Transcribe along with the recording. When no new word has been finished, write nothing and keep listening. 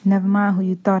Never mind who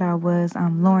you thought I was.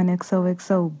 I'm Lauren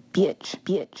XOXO, bitch,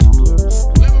 bitch,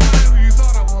 bitch. Never mind who you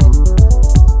thought I was.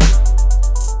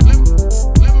 Never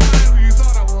mind who you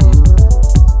thought I was.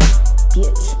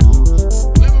 Bitch.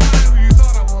 Never mind who you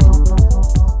thought I was.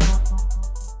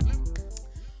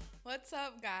 What's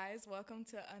up, guys? Welcome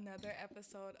to another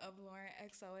episode of Lauren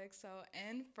XOXO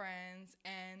and Friends.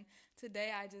 And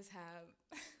today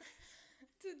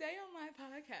today on my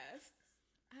podcast,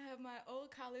 I have my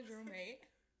old college roommate.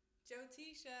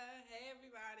 Jotisha, hey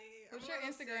everybody. What's I'm your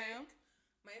a little Instagram?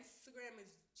 sick. My Instagram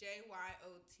is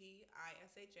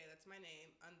JYOTISHA. That's my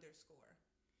name _ Jotisha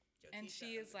And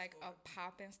she is like a _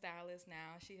 poppin' stylist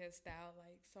now. She has styled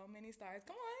like so many stars.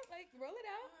 Come on, like roll it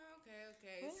out.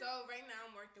 Okay. Really? So right now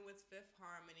I'm working with Fifth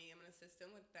Harmony. I'm an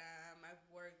assistant with them. I've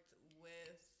worked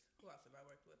with, who else have I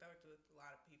worked with? I worked with a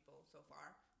lot of people so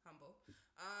far. Humble.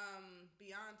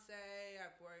 Beyonce.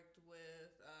 I've worked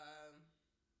with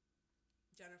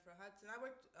Jennifer Hudson. I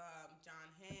worked John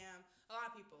Hamm. A lot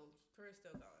of people. Career's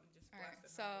still going. Just All right,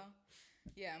 blessed and so humble.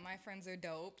 yeah, my friends are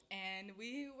dope, and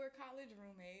we were college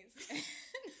roommates.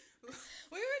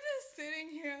 We were just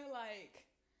sitting here, like,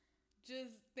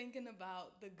 just thinking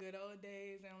about the good old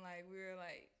days, and like we were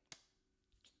like,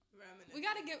 Reminiscing. we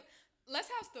gotta let's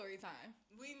have story time.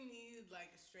 We need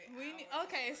like a straight.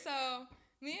 Okay, so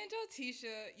me and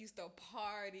Jotisha used to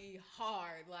party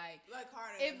hard, like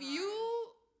harder. if than you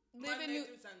hard. live Monday in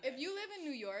through Sunday. if you live in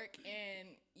New York and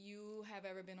you have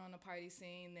ever been on a party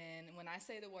scene, then when I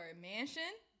say the word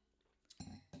mansion,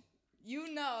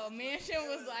 you know Mansion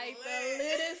was like the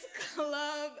littest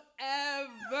club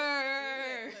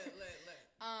ever. Lit.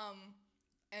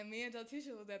 And me and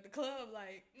Jotisha was at the club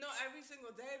like. No, every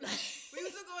single day. Like, we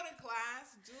used to go to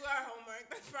class, do our homework.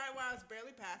 That's probably why I was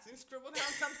barely passing. Scribble down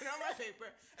something on my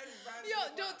paper and run. Yo,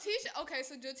 Jotisha. Okay,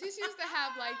 so Jotisha used to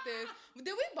have like this.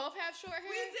 Did we both have short hair?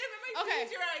 We did. Remember, Okay.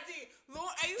 use your ID.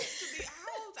 I used to be.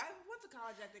 How old? I went to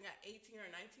college. I think at 18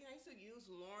 or 19. I used to use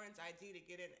Lauren's ID to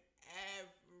get in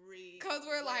every. Cause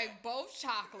we're like both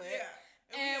chocolate. Yeah.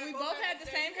 And we both had the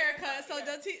same haircut. So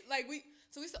yeah.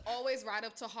 So we used to always ride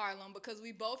up to Harlem because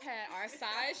we both had our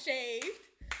sides shaved.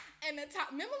 And the top.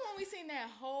 Remember when we seen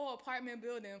that whole apartment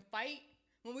building fight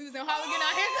when we was in Harlem getting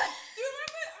our haircut? Do you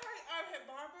remember our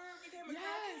barber became a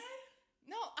crackhead?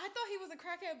 No, I thought he was a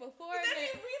crackhead before. But then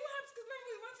he relapsed because remember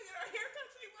we went to get our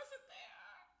haircuts and he wasn't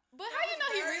there. But how you know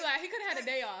he relapsed? He could have had a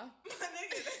day off. My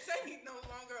nigga, they say he no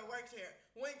longer works here.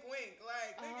 Wink, wink.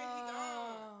 Like, nigga, he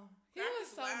gone. He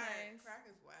was so whack. nice. Crack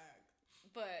is whack.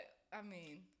 But I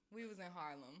mean, we was in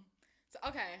Harlem. So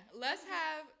okay, let's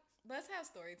have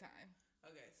story time.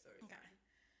 Okay, story Okay. time.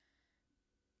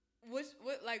 What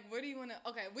do you want to?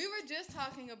 Okay, we were just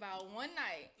talking about one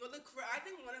night. Well, I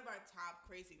think one of our top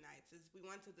crazy nights is we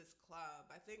went to this club.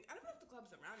 I don't know if the club's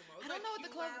around anymore. I don't know what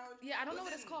the club. Yeah, I don't know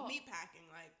what it's called. Meatpacking,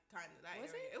 like kind of that Was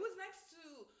area. it? It was next to.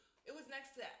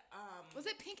 Was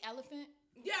it Pink Elephant?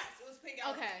 Yes, it was Pink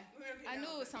Elephant. Okay, We were in Pink I knew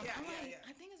it was something. Yeah, I'm yeah, like, yeah.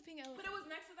 I think it's Pink Elephant. But it was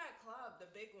next to that club, the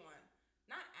big one.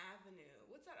 Not Avenue.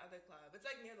 What's that other club? It's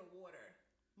like near the water.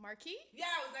 Marquee?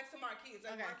 Yeah, it was next to Marquee. It's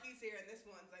like Okay. Marquee's here and this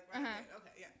one's like right there.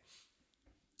 Okay, yeah.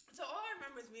 So all I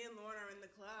remember is me and Lauren are in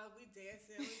the club. We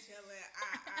dancing, we chilling,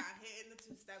 hitting the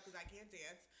two-step because I can't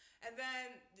dance. And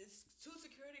then these two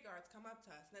security guards come up to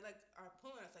us and they like are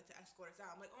pulling us like to escort us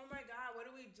out. I'm like, oh my God, what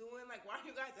are we doing? Like, why are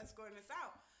you guys escorting us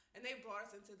out? And they brought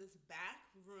us into this back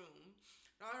room.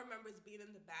 And all I remember is being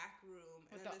in the back room.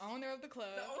 With the owner of the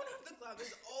club. The owner of the club,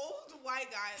 this old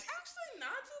white guy, actually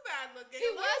not too bad looking. He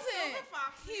A little wasn't. Silver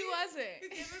foxy. He wasn't.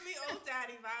 He's giving me old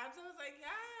daddy vibes. I was like,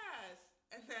 yes.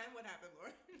 And then what happened,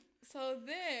 Lauren? So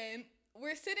then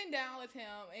we're sitting down with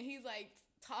him and he's like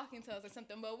talking to us or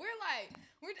something, but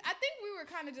I think we were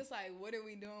kind of just like, what are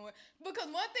we doing? Because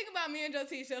one thing about me and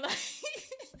Jotisha, like,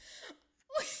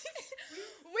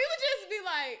 we would just be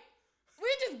like, we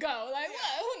just go. Like,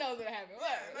 what? Who knows what happened?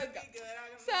 What? It Let's might go. be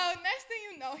good. So next thing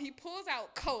you know, he pulls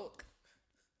out Coke.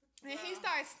 And he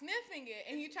starts sniffing it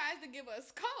and he tries to give us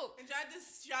Coke. And tried to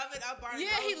shove it up our Yeah,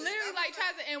 he noses. literally like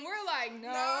tries to, and we're like,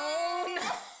 no.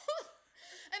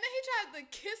 And then he tries to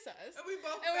kiss us. And we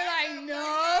both And we're backed like, up, no.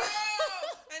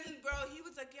 And then, bro, he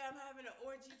was like, yeah, I'm having an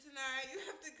orgy tonight. You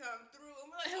have to come through. And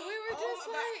we're like, And we were just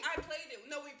like. I played it.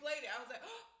 No, we played it. I was like,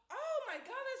 oh my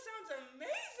God, that sounds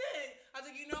amazing. I was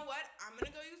like, you know what? I'm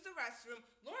going to go use the restroom.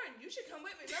 Lauren, you should come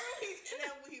with me. Remember and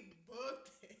then we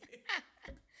booked it.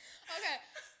 Okay,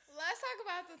 let's talk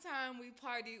about the time we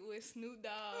partied with Snoop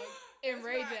Dogg and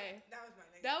Ray J. That was my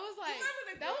nigga. That was like,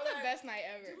 that was the best night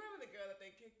Do ever. you remember the girl that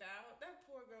they kicked out? That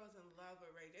poor girl was in love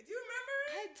with Ray J. Do you remember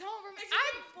it? I don't And remember. she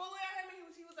kept pulling at him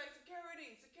and he was like,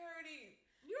 security.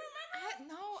 You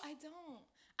remember? No, I don't.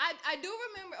 I do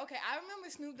remember. Okay, I remember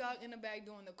Snoop Dogg in the back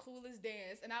doing the coolest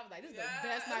dance, and I was like, "This is the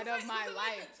best night of my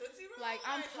life." Like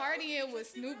I'm partying with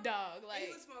Snoop Dogg, like.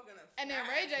 He was smoking a And then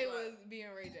Ray J fat was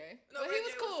being Ray J, No, but Ray he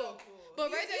was J cool. so cool.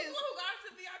 But Ray J He's is. the who got to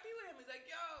VIP with him. He's like,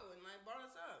 yo, and like brought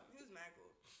us up. He was mad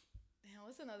cool. Damn,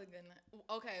 what's another good night?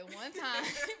 Okay, one time,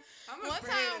 I'm one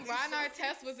afraid time of these Ron stories.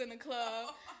 Artest was in the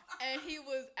club, and he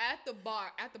was at the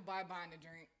bar buying a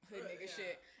drink, hood nigga Yeah.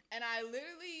 shit. And I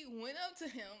literally went up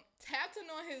to him, tapped him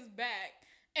on his back,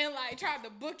 and like tried to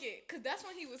book it, cause that's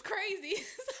when he was crazy.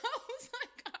 So I was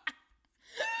like,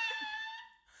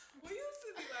 We used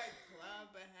to be like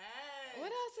club ahead. What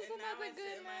else is and now another I sit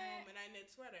good in my night? home and I knit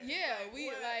sweaters. yeah, Like, we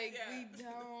what? like Yeah. we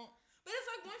don't. But it's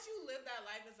like once you live that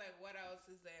life, it's like what else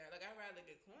is there? Like I'd rather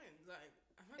get coins. Like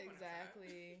I'm not going outside.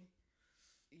 Exactly.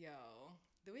 Yo,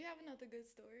 do we have another good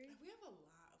story? We have a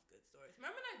lot of good stories.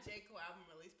 Remember that J. Cole album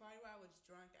release party where I was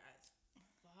drunk as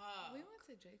fuck? We went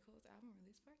to J. Cole's album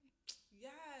release party.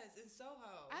 Yes, in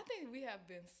Soho. I think we have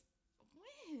been.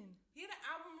 When? He had an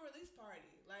album release party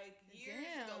like years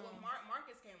ago when Damn.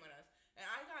 Marcus came with us, and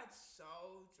I got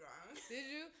so drunk. Did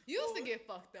you? You used to get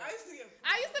fucked up. I used to get.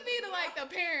 I used to be the like the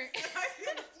parent. I used to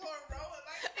get the floor rolling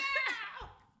like. Ow!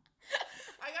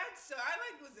 I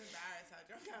like was embarrassed how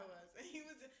drunk I was, and he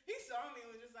saw me and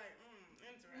was just like,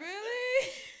 interesting. Really?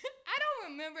 I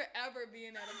don't remember ever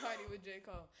being at a party with J.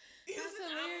 Cole. It was That's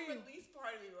an album hilarious. release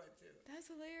party we went to. That's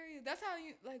hilarious. That's how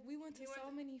you like. We went to You went so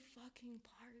to- many fucking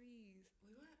parties.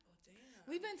 We went. Oh damn.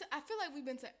 We've been to. I feel like we've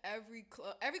been to every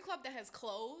club that has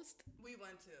closed. We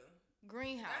went to.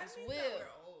 Greenhouse, That means Will. that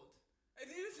we're old. If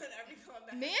you said every club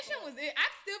that Mansion had was it.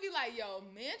 I'd still be like, yo,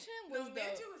 Mansion was the.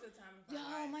 Mansion was a time of my Yo,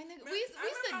 life. my nigga, Remember- we used I to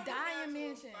remember die I in was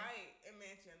Mansion. into a fight in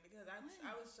Mansion because I When?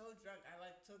 was so drunk I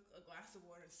like took a glass of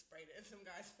water and sprayed it in some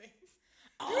guy's face.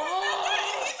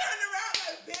 Oh, He turned around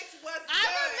like, bitch, what's I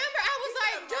good? remember. I was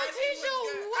like, He said, "My shit Datisha, was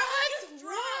good." I was what's just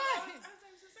drunk. I wrong? was like,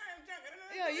 I'm so sorry, I'm drunk. I don't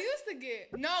know. Yo, you used to get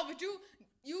no, but you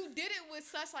did it with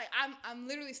such like I'm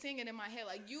literally singing in my head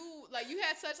like you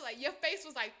had such like your face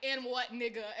was like and what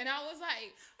nigga, and I was like,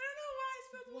 I don't know why I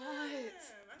spilled the water on What?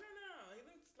 him. I don't know. He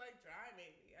looks like dry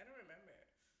maybe. I don't remember.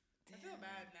 I feel Damn.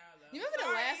 bad now though. you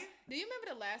remember Sorry. do you remember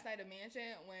the last night of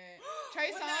Mansion when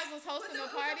Trey When Songz that- was hosting but a there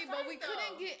was a party, but fight, we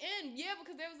couldn't though. get in? Yeah,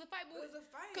 because there was a fight. It was a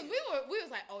fight. Because we was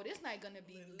like, oh, this night gonna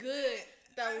be Lit. good.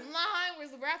 The line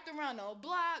was wrapped around the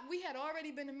block. We had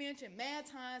already been to Mansion mad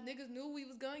times. Niggas knew we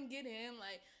was gonna get in.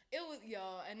 Like it was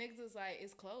y'all, and niggas was like,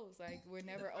 it's closed. Like we're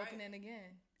never fight. opening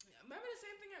again. Remember the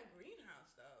same thing at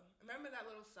Greenhouse though. Remember that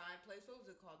little side place? What was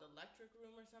it called? Electric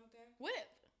Room or something? Whip.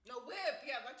 No, Whip.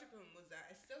 Yeah, Electric Room was that.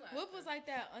 It's still at. Whip was like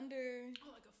that under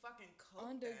Oh, like a fucking coke.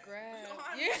 undergrad. Oh,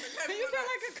 I Yeah, remember you feel everyone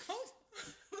like a coach.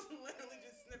 was literally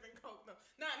just sniffing coke. No,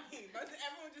 not me, but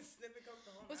everyone just sniffing coke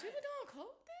the whole Was night. people doing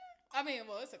coke there? I mean,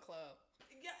 well, it's a club.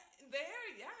 Yeah, there,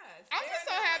 yes. I'm There just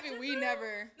in so the happy Electric we Room.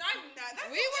 never. No, I'm not.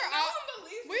 That's We were no all- one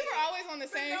believes We me. were always on the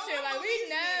But same no shit. one Like we believes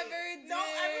me. never did. No,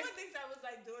 everyone thinks I was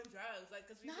like doing drugs, like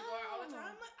because we used to go out all the No.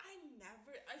 time. Like I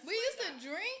never. I We swear used to God.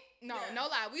 drink. No, Yeah. no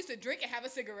lie. We used to drink and have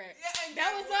a cigarette. Yeah, and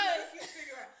That was would us. make you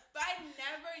cigarette. But I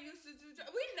never used to do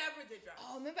drugs. We never did drugs.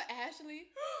 Oh, remember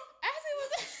Ashley? Ashley was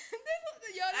this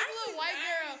little Ashley's white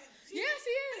girl. married. Yeah,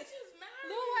 she is. She's married.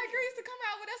 Little white girl used to come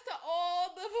out with us to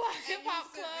all the hip hop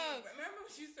used to clubs. be- Remember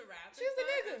when she used to rap? She was a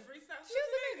and nigga. stuff and freestyle? She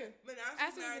was a nigga. But now she's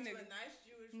Ashley was a married to nigga. a nice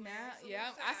Jewish man. Now, Salutes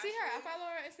yeah, to I see her. I Ashley. follow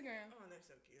her on Instagram. Oh, they're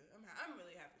so cute. I'm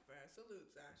really happy for her.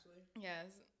 Salutes, Ashley.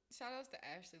 Yes. Shout outs to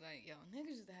Ashley. Like, yo,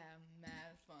 niggas used to have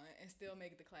mad fun and still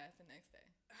make it to class the next day.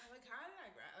 Like, how did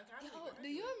I grad? Like, how did Yo, I do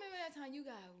you graduate? remember that time you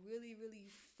got really, really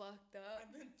fucked up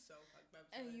I've been so fucked up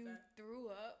and since you that.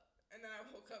 threw up And then I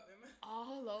woke up in my.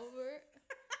 all over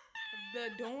the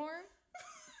dorm?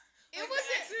 It Like was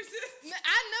The Exorcist.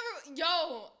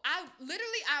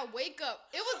 I wake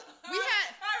up. It was we had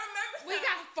I remember. we that.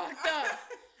 got fucked up.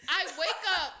 I wake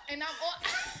up and I'm all Do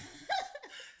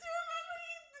you remember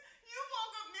you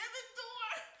woke up near the door?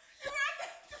 You were at the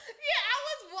door.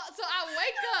 yeah, so I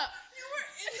wake up. You were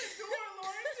in the door,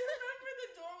 Lauren. Do you remember the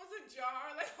door was ajar,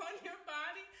 like on your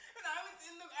body? And I was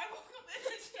in the. I woke up in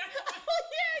the shower. Oh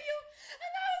yeah, you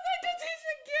and I was like,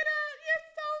 Datisha, get up. You're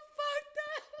so fucked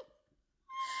up.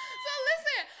 So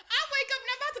listen, I wake up and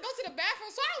I'm about to go to the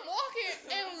bathroom. So I'm walking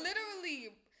and literally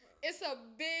it's a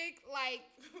big like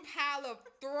pile of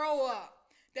throw up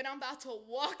that I'm about to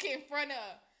walk in front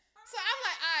of. So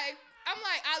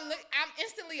I'm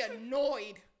instantly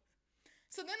annoyed.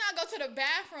 So then I go to the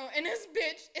bathroom and this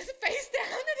bitch is face down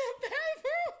in the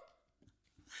bathroom.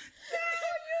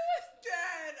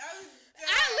 Dead. I was dead.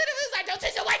 I literally was like,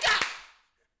 Datisha, wake up!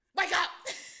 Wake up!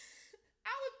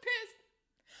 I was pissed.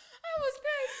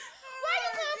 Why you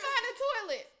couldn't find the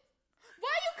toilet?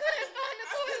 Why you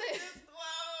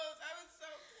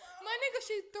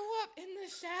she threw up in the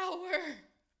shower.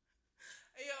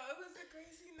 Yo, it was a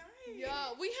crazy night.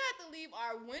 Yo, we had to leave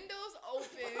our windows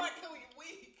open. Like we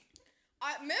weak.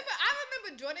 I remember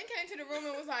Jordan came to the room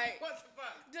and was like, What the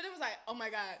fuck? Jordan was like, oh my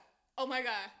God. Oh my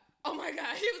God. Oh my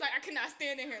God. He was like, I cannot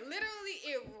stand in here. Literally,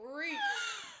 it reeked.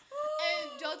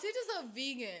 And Joe Teacher's a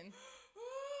vegan.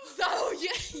 So,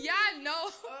 y'all know.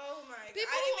 Oh my God.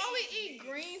 People who only eat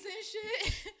greens and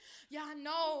shit, y'all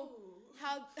know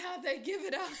how they give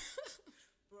it up.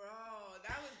 Bro,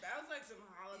 that was like some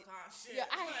Holocaust shit. Yeah,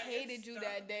 I Like, hated it's you stuff.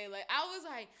 that day. Like, I was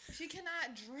like, she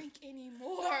cannot drink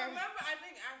anymore. Well, remember, I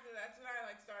think after that's when I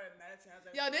like started meditating. I was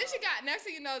like, Yo, then bro. she got, next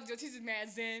thing you know, Joe Teacher's mad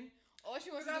zen. All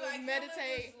she wants to do is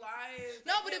meditate.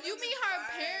 No, but if you meet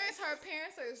her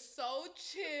parents are so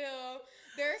chill.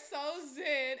 They're so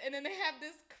zen. And then they have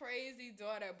this crazy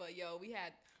daughter. But yo, we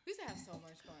used to have so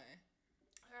much fun.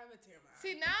 I have a tear in my eye.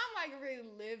 See, now I'm like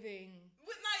reliving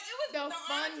But, like, it was the no,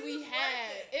 fun honestly, we it was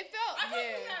had. worth It felt, I thought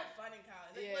yeah. we had fun in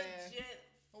college. Like, Yeah. legit.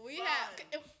 We fun. had,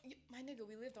 my nigga,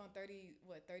 we lived on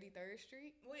 33rd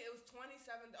Street? Wait, it was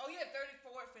 27th. Oh yeah,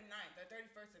 34th and 9th, or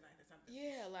 31st and 9th or something.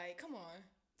 Yeah, like, come on.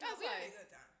 No, That's we had a like,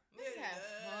 good time. let's have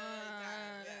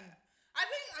fun. Yeah. I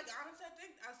think, like, honestly,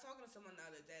 I was talking to someone the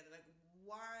other day. They're like,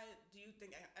 why do you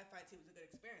think FIT was a good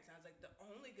experience? And I was like, the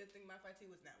only good thing about FIT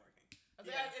was networking. I was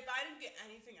like, if I didn't get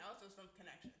anything else, it was from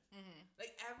connections. mm-hmm.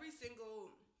 Like, every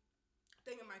single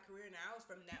thing in my career now is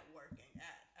from networking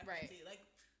at FIT. Right. Like,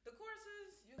 the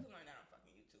courses, you can learn that on fucking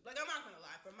YouTube. Like, I'm not gonna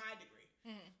lie, for my degree.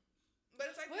 Mm-hmm.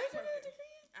 But it's like, What is your networking.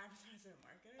 degree in? Advertising and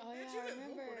marketing. Oh, Bitch, yeah, you I can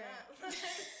remember. Google that.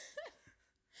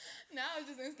 Now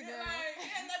it's just Instagram.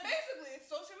 And then basically, it's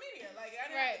social media. Like, I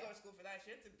didn't have to go to school for that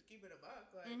shit to keep it a buck.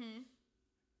 Like, Mm-hmm.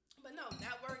 but no,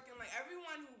 networking, like,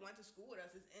 everyone who went to school with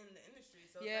us is in the industry.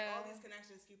 So it's Yeah. like all these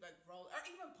connections keep, like, rolling. Or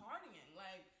even partying.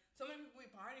 Like, so many people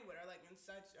we party with are, like, in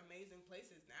such amazing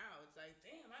places now. It's like,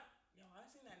 damn, I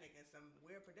seen that nigga in some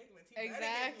weird predicaments. He better get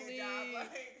me Exactly. a job.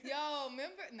 Like, Yo,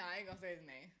 remember? Nah, I ain't gonna say his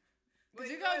name. Cause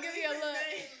wait, you gonna give me a leave his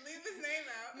look. Leave his name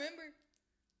out. Remember?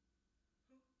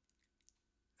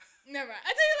 Never mind.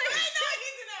 I tell you Wait, later. no, I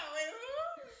need to know. Wait, who?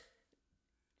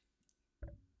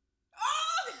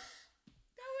 Oh!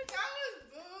 That was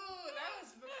boo. That was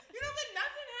boo. You know, but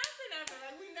nothing happened after.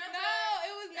 Like, we never. No,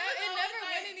 it was never. It always, never like,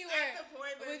 went anywhere. At the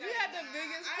point, But it's you like, had the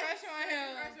biggest crush on him.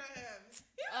 Crush on him.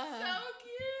 He was so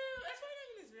cute. That's why not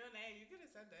even his real name. You could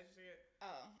have said that shit.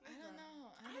 Oh, I don't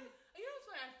know. You know what's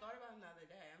funny? I thought about him the other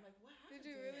day. I'm like, what happened? Did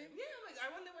you to really? him? Yeah. I'm like, I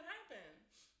wonder what happened.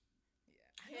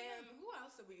 Yeah. Him. Who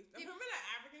else did we? Remember that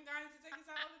African guy who used to take us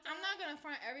out all the time? I'm not gonna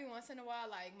front every once in a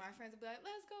while. Like my friends will be like,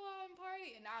 "Let's go out and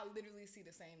party," and I'll literally see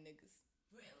the same niggas.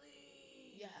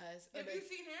 Really? Yes. Have you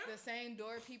seen him? The same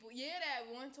door people. Yeah,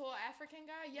 that one tall African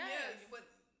guy. Yes. Yeah, but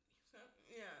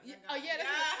yeah. Yeah. that Oh guy. yeah.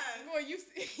 That's Yeah. Boy, you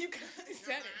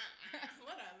said it.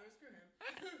 Whatever, screw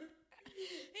him.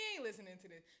 He ain't listening to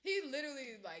this. He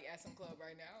literally like at some club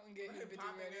right now and getting his bitches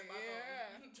Popping ready. in my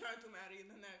Yeah. phone. Trying to marry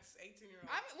the next 18-year-old.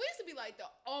 I mean, we used to be like the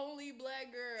only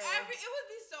black girl. It would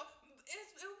be so.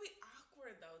 It would be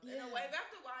awkward though. In a Yeah. way,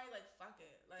 after a while, like fuck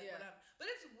it, like Yeah. whatever. But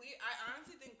it's weird. I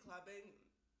honestly think clubbing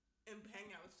and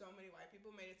hanging out with so many white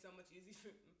people made it so much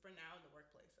easier for now in the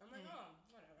workplace. I'm like, oh,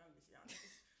 whatever. I'm just y'all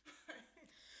niggas.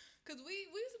 Cause we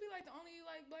used to be like the only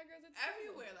like black girls at the table.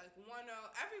 Everywhere, like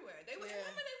everywhere. They would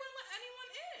remember they wouldn't let anyone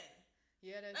in.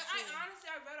 Yeah, that's Like,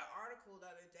 true. I read an article the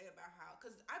other day about how,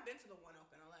 because I've been to the One Oak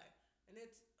in LA, and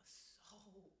it's so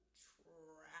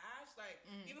trash. Like,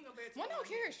 even compared to One the Oak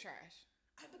here. here is trash.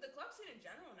 But the club scene in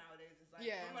general nowadays is like,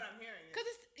 Yeah. from what I'm hearing. Cause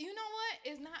it's, you know what?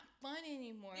 It's not fun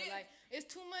anymore. Yeah. Like it's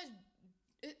too much.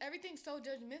 Everything's so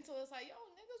judgmental. It's like, yo,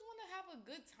 niggas want to have a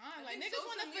good time. Like niggas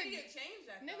want to media forget. change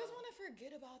that. Niggas though. want to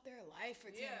forget about their life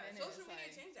for 10 Yeah, minutes. social media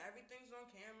like, changed that. Everything's on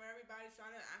camera. Everybody's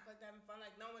trying to act like they're having fun.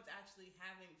 Like no one's actually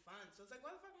having fun. So it's like,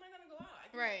 why the fuck am I gonna go out? I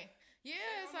can Right. stay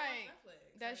Yeah, it's home and like watch Netflix.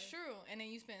 that's Like, true. And then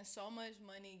you spend so much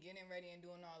money getting ready and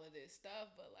doing all of this stuff.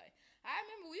 But like, I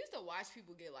remember we used to watch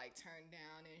people get like turned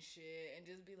down and shit, and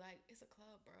just be like, it's a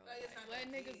club, bro. Like, it's Like, not let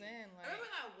that niggas deep. in. I Like, remember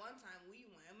that one time we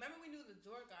went. Remember we knew the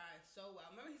door guy so well.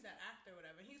 Remember he's that actor or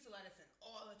whatever. He used to let us in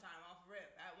all the time off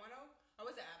rip at One Oak. Or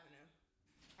was it Avenue?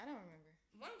 I don't remember.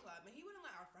 One club, and he wouldn't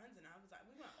let our friends in. I was like,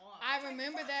 we went all. I was like,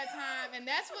 remember fuck that yeah. time, and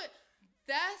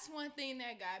that's one thing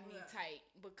that got me Yeah. tight,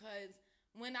 because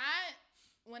when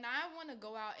I want to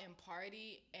go out and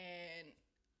party, and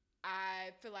I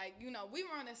feel like, you know, we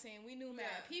were on the scene, we knew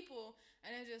mad Yeah. people,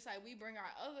 and it's just like we bring our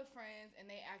other friends and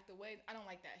they act the way. I don't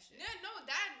like that shit. Yeah, no,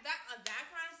 that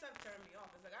kind of stuff turned me off.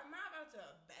 It's like I'm not about to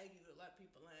beg you to let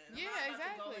people in. I'm Yeah, not about to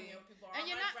go exactly. in here with people And or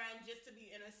you're my not- friend just to be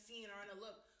in a scene or in a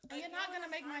look. And you're not gonna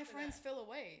make my friends feel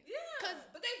away. Yeah, 'Cause-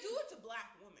 but they do it to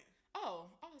black women. Oh,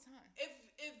 all the time. If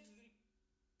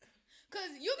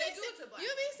cause you They do it to black be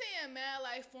women. seeing mad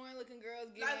like foreign looking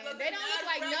girls get Like, in. They don't look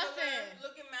like nothing.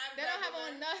 Looking mad They don't have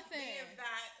regular, on nothing. Being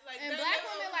fat. Like, And they're black never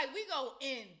women always- like we go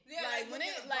in. Yeah, like like, when it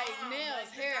looking like bomb, nails,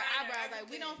 like, hair, designer, eyebrows, like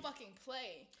we everything. don't fucking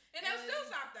play. And they'll still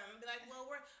stop them and be like, well,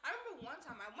 I remember one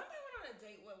time I went on a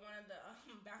date with one of the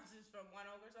bouncers from One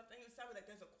Oak or something. He was telling me, like,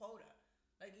 there's a quota.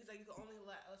 Like, he's like, you can only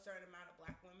let a certain amount of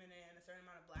black women in, a certain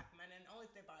amount of black men in, only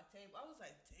if they buy a table. I was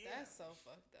like, damn. That's so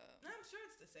fucked up. And I'm sure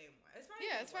it's the same way. It's probably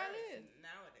Yeah, even it's probably worse is.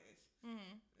 nowadays.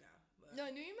 Mm-hmm. Yeah. But. No,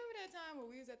 do you remember that time where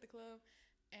we was at the club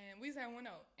and we was at One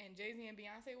Oak and Jay-Z and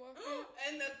Beyonce walked in?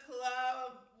 And the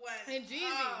club went And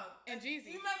Jeezy. up. And Jeezy.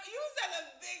 You remember? You said the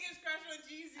biggest crush on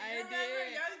Jeezy. I You remember?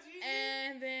 did. Young Jeezy?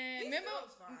 And then He remember, still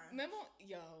is fine.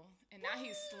 and now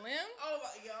he's slim. Oh,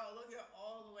 yo, look at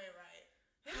all the way right.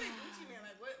 Him and Gucci Man,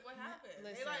 like, what happened?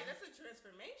 They Listen. like, that's a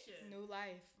transformation. New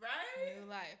life. Right? New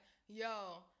life.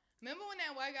 Yo, remember when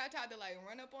that white guy tried to like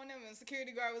run up on him and the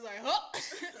security guard was like, huh?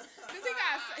 Cause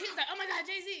he was like, oh my God,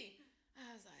 Jay-Z.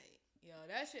 I was like, yo,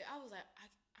 that shit, I was like,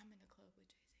 I'm in the club with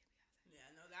Jay-Z and Beyonce.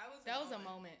 Yeah, no, that was That was a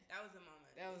moment. That was a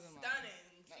moment. That was a moment. Stunning.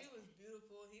 That She was was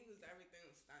beautiful. He was, everything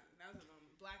was stunning. That was a moment.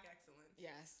 Black excellence.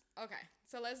 Yes. Okay.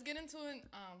 So let's get into it.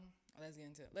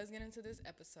 Let's get into this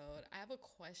episode. I have a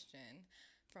question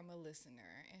from a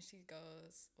listener, and she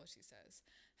says,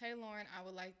 "Hey Lauren, I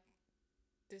would like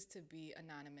this to be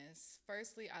anonymous.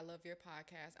 Firstly, I love your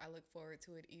podcast. I look forward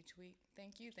to it each week.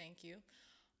 Thank you.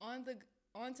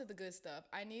 On to the good stuff.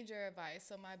 I need your advice.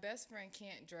 So my best friend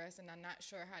can't dress and I'm not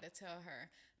sure how to tell her.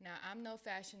 Now, I'm no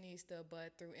fashionista,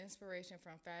 but through inspiration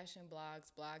from fashion blogs,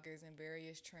 bloggers, and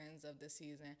various trends of the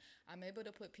season, I'm able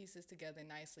to put pieces together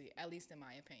nicely, at least in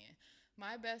my opinion.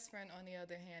 My best friend, on the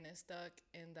other hand, is stuck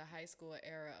in the high school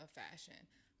era of fashion.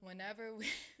 Whenever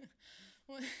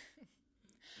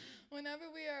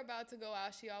we are about to go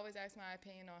out, she always asks my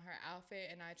opinion on her outfit,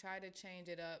 and I try to change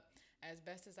it up as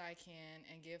best as I can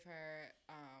and give her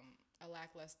a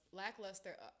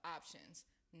lackluster options.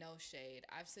 No shade.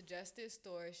 I've suggested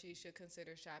stores she should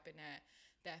consider shopping at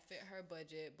that fit her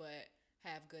budget but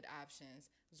have good options.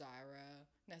 Zara,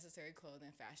 Necessary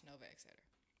Clothing, Fashion Nova, etc.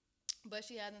 But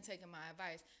she hasn't taken my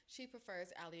advice. She prefers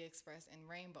AliExpress and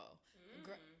Rainbow.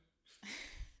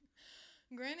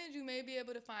 Granted, you may be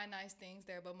able to find nice things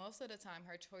there, but most of the time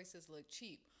her choices look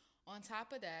cheap. On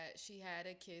top of that, she had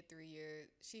a kid 3 years.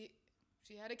 She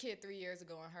had a kid 3 years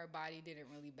ago, and her body didn't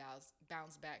really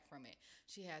bounce back from it.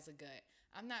 She has a gut.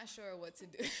 I'm not sure what to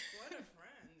do. What a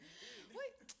friend. Dude.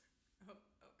 Wait, Oh,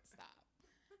 okay. stop.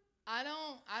 I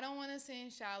don't want to seem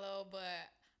shallow, but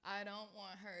I don't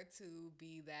want her to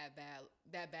be that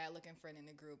bad looking friend in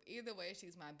the group. Either way,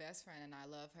 she's my best friend, and I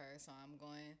love her. So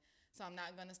I'm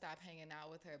not gonna stop hanging out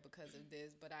with her because of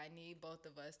this. But I need both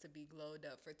of us to be glowed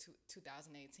up for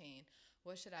 2018.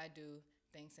 What should I do?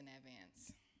 Thanks in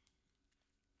advance.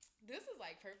 This is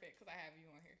like perfect because I have you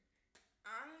on here.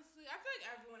 Honestly, I feel like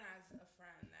everyone has a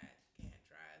friend that can't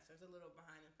dress or is a little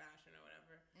behind in fashion or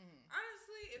whatever. Mm-hmm.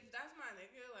 Honestly, if that's my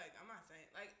nigga, like, I'm not saying,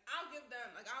 like, I'll give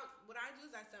them, like, what I do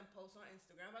is I send posts on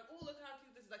Instagram, like, oh, look how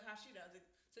cute this is, like how she does it,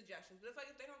 suggestions. But it's like,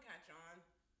 if they don't catch on,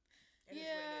 it is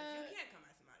what it is. You can't come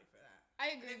at somebody for that.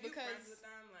 I agree And if you're because friends with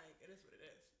them, like, it is what it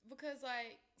is. because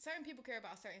like certain people care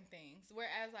about certain things,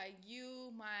 whereas like you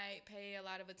might pay a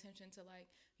lot of attention to like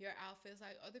your outfits,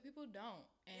 like other people don't,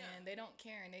 and they don't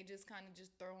care, and they just kind of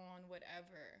just throw on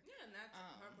whatever. Yeah, and that's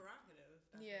her prerogative.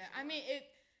 That's Yeah, what she I mean,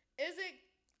 wants.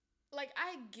 like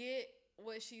I get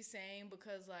what she's saying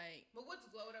because like But what's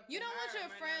glowed up? you for don't want her your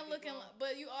might friend not be looking, glowed.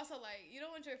 but you also like you don't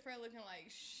want your friend looking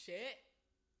like shit.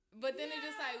 But then it's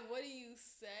just Yeah. like, what do you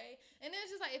say? And then it's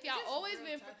just like, if y'all just always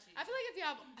real been, touchy. I feel like if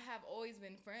y'all have always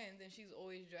been friends and she's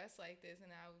always dressed like this,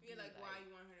 and I would be You're like, why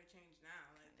you want her to change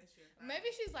now? Like, that's your friend. maybe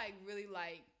she's like really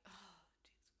like, oh,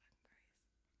 Jesus fucking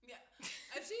Christ.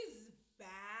 Yeah. If she's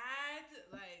bad,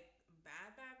 like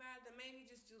bad, then maybe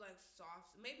just do like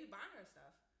soft. Maybe buy her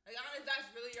stuff. Like, if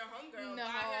that's really your homegirl, No,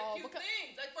 buy her cute because-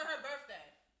 things. Like for her birthday,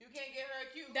 you can't get her a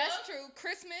cute. That's look. true.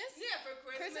 Christmas. Yeah, for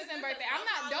Christmas And there's birthday. some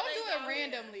Don't do holidays it out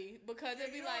randomly because here.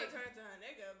 it'd be You don't like, wanna turn it to her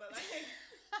nigga, but like,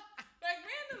 like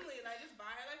randomly, like just buy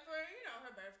her like for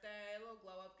her birthday, a little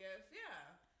glow up gift.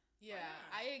 Yeah. yeah,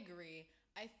 not? I agree.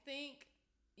 I think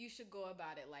you should go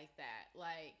about it like that.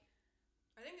 Like,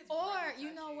 I think it's. or really you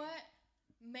know touchy. what?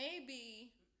 Maybe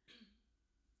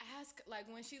ask like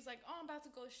when she's like, "Oh, I'm about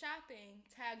to go shopping,"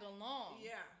 tag along.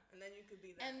 Yeah, and then you could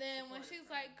be that. And then when supportive she's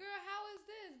friend. like, "Girl, how is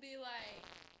this?" Be like,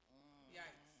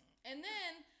 Yikes. and then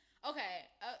okay,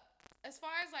 as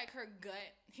far as like her gut,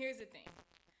 here's the thing.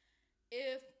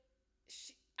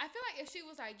 I feel like if she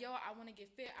was like, "Yo, I want to get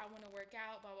fit, I want to work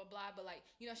out, blah blah blah," but like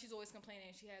she's always complaining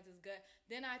and she has this gut,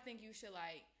 then I think you should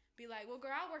like be like, well,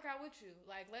 girl, I'll work out with you.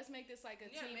 Like, let's make this like a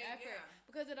team effort. Yeah.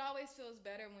 Because it always feels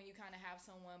better when you kind of have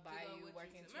someone by you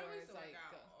working towards like.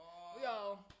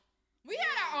 We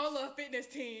had our own little fitness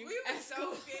team. We were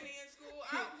so skinny in school.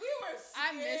 We were skinny.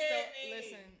 I miss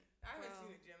I haven't seen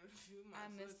the gym in a few months. I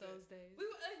miss those days.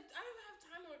 I don't have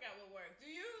time to work out with work. Do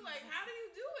you? Like, how do you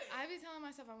do it? I be telling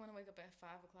myself I want to wake up at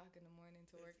 5 o'clock in the morning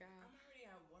to work out. I'm already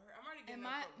at work. I'm already getting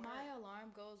up for work. My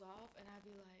alarm goes off, and I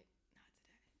be like,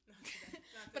 not today. Not today.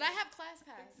 But I have class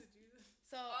pass.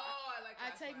 So I like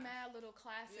class I take pass. mad little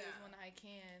classes when I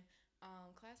can.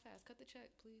 Class pass, cut the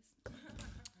check, please.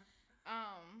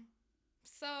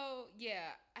 So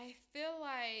yeah, I feel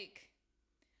like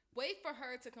wait for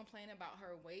her to complain about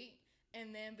her weight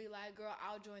and then be like, girl,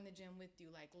 I'll join the gym with you.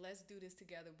 Like, let's do this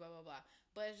together, blah, blah, blah.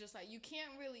 But it's just like, you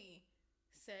can't really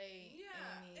say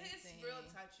anything. It's real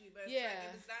touchy. But it's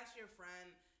like, if that's your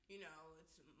friend, you know,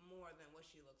 it's more than what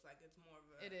she looks like. It's more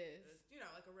of a, it is. You know,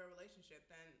 like a real relationship,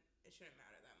 then it shouldn't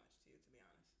matter that much to you, to be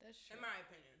honest. That's true. In my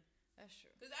opinion. That's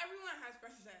true. Because everyone has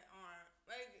friends that aren't.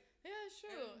 Like, yeah, it's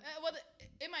true. Well,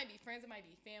 it might be friends, it might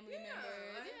be family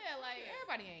members. Like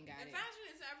everybody ain't got it.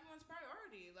 Fashion is everyone's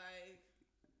priority. Like,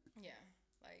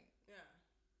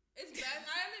 it's best.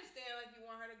 I understand, like, you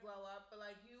want her to glow up, but,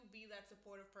 like, you be that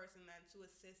supportive person then to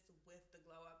assist with the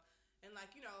glow up. And,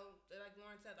 like, you know, like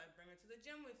Lauren said, like, bring her to the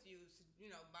gym with you.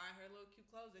 You know, buy her little cute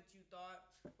clothes that you thought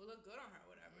would look good on her,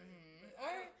 whatever.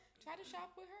 Or try to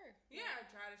shop with her. Yeah,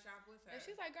 try to shop with her. If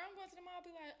she's like, girl, I'm going to the mall, I'll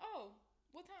be like, oh,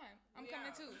 what time? I'm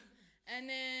coming too. And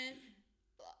then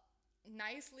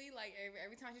nicely, like,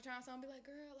 every time she tries something, be like,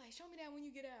 girl, like, show me that when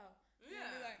you get out. Yeah.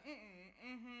 And be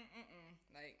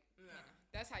like, Like,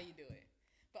 that's how you do it.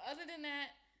 But other than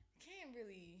that, can't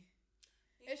really.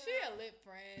 Yeah. If she a lit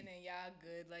friend and y'all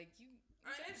good, like you.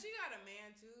 If she got a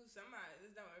man too, it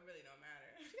really don't matter.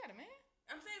 She got a man?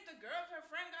 I'm saying if the girl, her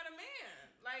friend got a man,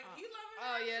 like he loving her.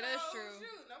 Oh yeah, that's true.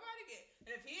 Shoot, nobody get.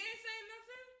 And if he ain't saying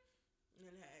nothing,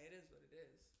 then hey, it is what it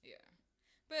is. Yeah,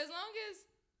 but as long as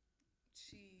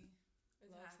she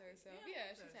loves herself,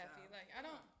 she's happy. Like I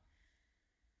don't.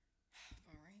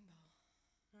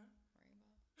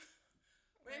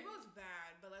 But Rainbow's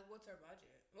bad, but like, what's her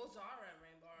budget? Well, Zara and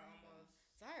Rainbow are almost.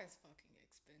 Zara's fucking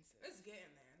expensive. It's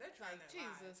getting there. They're trying their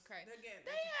Jesus lives. Christ. They're getting.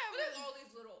 They have. But there's all these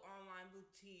little online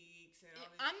boutiques and all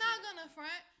these. I'm not gonna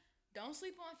front. Don't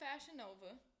sleep on Fashion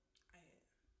Nova.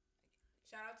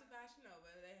 Shout out to Fashion Nova.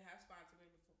 They have sponsored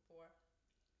me before.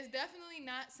 It's definitely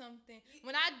not something.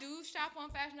 When I do shop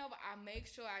on Fashion Nova, I make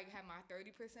sure I have my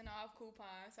 30% off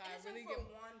coupon, so I really get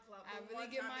one club. I really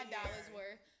get my dollars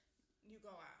worth. You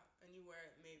go out and you wear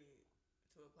it maybe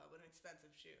to a club with an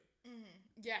expensive shoe.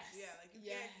 Yes. Yeah, like you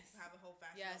can't have a whole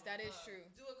Fashion Yes, Nova that club. is true.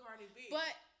 Do a Cardi B.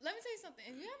 But let me tell you something.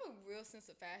 If you have a real sense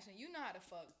of fashion, you know how to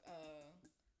fuck.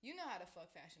 You know how to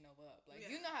fuck Fashion Nova up. Like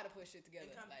you know how to put shit together.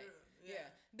 It come like through. Yeah.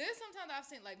 There's sometimes I've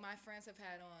seen like my friends have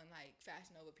had on like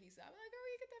Fashion Nova pieces. I'm like, girl, where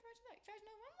you get that Fashion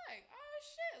Nova? I'm like, oh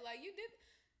shit, like you did.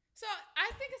 So I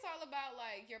think it's all about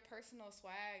like your personal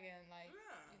swag and like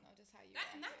you know just how you.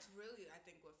 And that's really I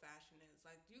think what fashion is.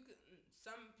 Like you could,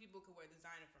 some people could wear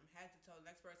designer from head to toe. The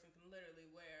next person can literally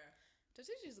wear. So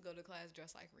she used to go to class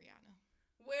dressed like Rihanna.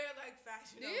 Wear like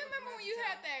Fashion. Do you remember when you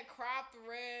had that cropped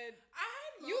red?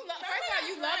 First of all,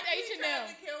 you loved H&M.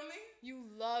 Tried to kill me. You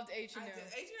loved H&M. I did.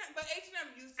 H&M, but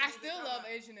H&M used to. I still love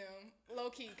H&M, low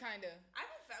key, kinda.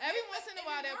 Every once in a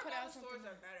while they'll put out something. Stores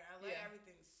are better. LA,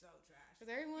 everything's so trash.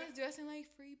 Because everyone's dressing like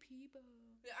free people.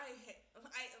 Yeah,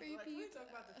 can we talk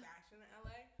about the fashion in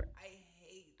LA? I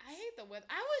hate the weather.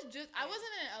 I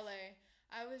wasn't in LA.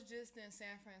 I was just in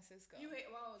San Francisco.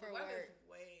 The weather's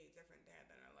way different there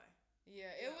than LA.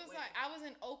 Yeah, it was like I was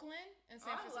in Oakland and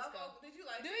San Francisco. I love Oakland. Did you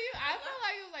like it? Do you? I felt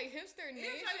like it was like hipster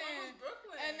nation. It's like almost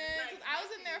Brooklyn. And then cause I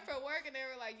was in there for work and they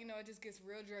were like, you know, it just gets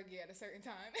real druggy at a certain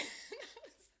time.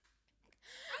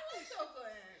 I liked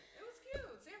Oakland. It was cute.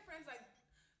 San Fran's like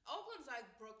Oakland's like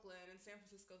Brooklyn and San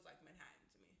Francisco's like Manhattan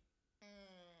to me.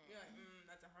 You're like,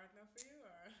 that's a hard no for you,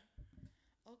 or?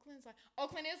 Oakland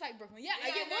is like Brooklyn. Yeah,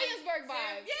 I get Williamsburg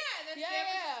vibes. And then San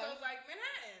Francisco's like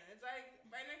Manhattan. It's like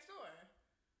right next door.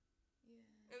 Yeah.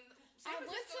 And San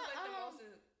Francisco's like the most.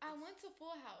 I went to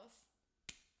Full House.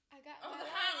 I got my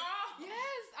life.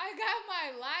 Yes, I got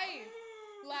my life.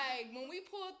 Like when we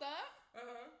pulled up,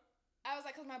 I was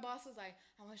like, cause my boss was like,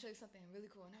 I want to show you something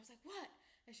really cool, and I was like, what?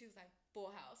 And she was like, Full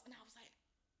House, and I was like,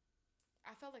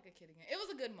 I felt like a kid again. It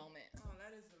was a good moment. Oh,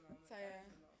 that is the moment. So yeah.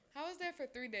 I was there for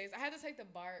 3 days. I had to take the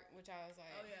BART, which I was like...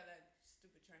 Oh, yeah, that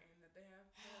stupid train that they have.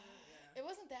 It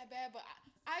wasn't that bad, but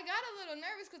I got a little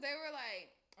nervous because they were like,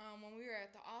 when we were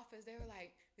at the office, they were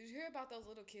like, "Did you hear about those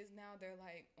little kids now? They're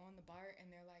like on the BART and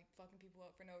they're like fucking people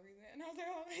up for no reason." And I was like,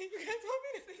 "Oh, man, you guys want me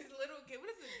to? These little kid, what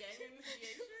is this, gang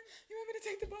initiation? You want me to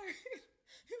take the BART?"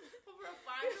 Over a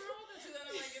 5-year-old that's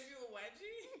gonna like give you a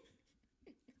wedgie?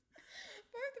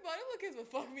 First of all, them little kids would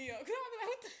fuck me up. Cause I'd be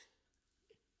like, "What the?"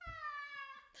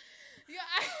 Yeah,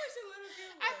 I wish a little kid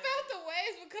would. I felt the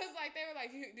ways because like they were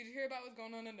like, "Did you hear about what's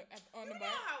going on the You know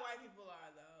BART?" how white people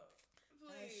are though.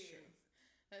 That's Please. true.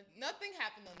 Nothing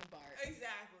happened on the BART.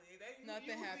 Exactly.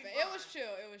 Nothing you would happened. be It was fine.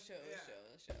 chill. It was chill. It was Yeah. chill.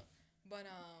 It was chill. But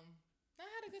I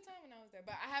had a good time when I was there.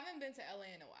 But I haven't been to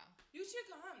LA in a while. You should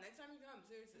come next time you come.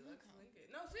 Seriously, let's come. link it.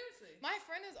 No, seriously. My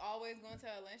friend is always going to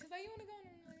LA. And she's like, "You want to go?"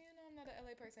 And I'm like, I'm not an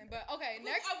LA person. But okay,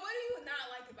 What next. do you not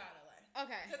like about LA?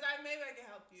 Okay. Because maybe I can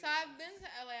help you. So I've been to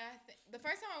LA. I think the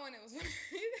first time I went, it was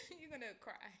you're gonna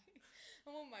cry.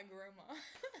 I'm with my grandma.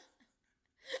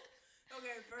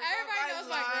 Okay, first Everybody knows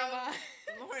my grandma.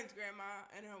 Lauren's grandma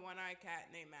and her one-eyed cat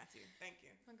named Matthew. Thank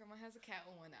you. My grandma has a cat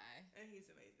with one eye. And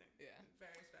he's amazing. Yeah.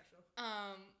 Very special.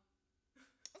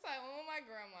 So I went with my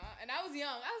grandma, and I was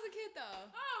young. I was a kid though.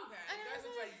 Oh, okay. And I That's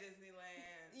was just like- like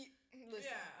Disneyland.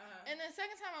 Listen. Yeah. And the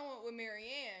second time I went with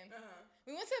Marianne, Uh-huh.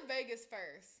 we went to Vegas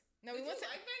first. No, Did we went you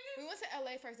to like Vegas? we went to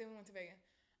LA first, then we went to Vegas.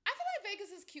 I feel like Vegas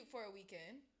is cute for a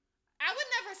weekend. I would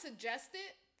never suggest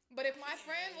it, but if my Yeah,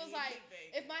 friend was you like, hate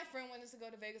Vegas. if my friend wanted to go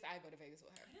to Vegas, I'd go to Vegas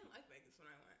with her. I didn't like Vegas when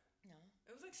I went. No,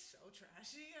 It was like so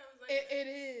trashy. I was like, it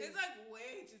is. It's like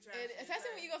way too trashy. Especially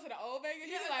when you go to the old Vegas,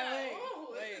 Yeah, you're it's like, like, wait, oh,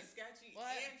 wait. this is sketchy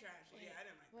What? and trashy. Wait. Yeah, I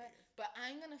didn't like What? Vegas. But I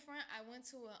ain't gonna front. I went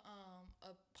to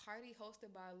a party hosted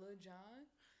by Lil Jon.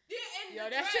 Yeah, and Yo,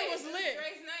 the that shit Dre, was it lit.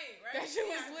 Dre's night, right? That shit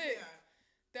was Yeah, lit. yeah.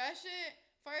 That shit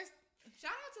first,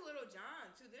 Shout out to Little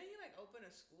John too. Didn't he like open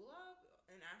a school up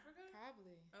in Africa?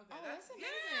 probably. Okay, Oh, that's amazing.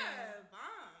 Yeah,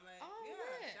 bomb. Like, Oh, yeah,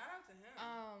 lit. shout out to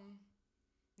him.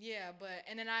 Yeah, but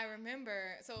and then I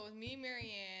remember, so it was me,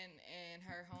 Marianne, and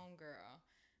her homegirl.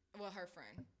 Well, her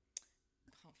friend,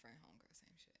 homegirl,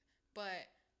 same shit. But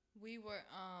we were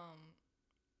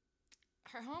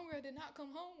her homegirl did not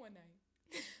come home one night.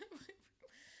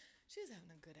 She was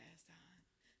having a good ass time.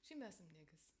 She met some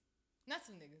niggas, not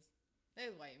some niggas. They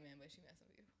was white men, but she met some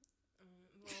people.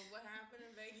 Well, what happened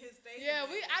in Vegas? Stayed Yeah,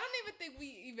 in I Vegas. don't even think we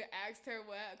even asked her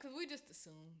what, cause we just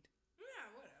assumed. Yeah,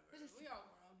 whatever. just- We all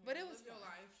grown. but here. it was Live your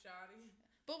fun. life, shawty.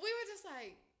 But we were just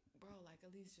like, bro, like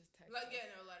at least just text. Like, us.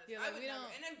 yeah, no letters. Yeah, I like, would we never.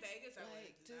 don't- And in Vegas, I like,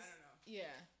 wouldn't do that. I just- don't know.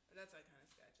 Yeah, That's like kind of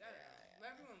sketch. I don't know. Yeah. But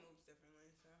everyone moves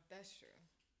differently, so. that's true.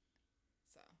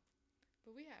 So,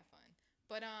 but we had fun.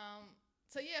 But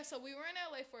so yeah, so we were in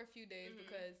LA for a few days Mhm.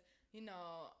 because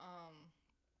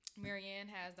Marianne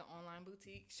has the online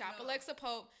boutique Shop No. Alexa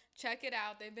Pope. Check it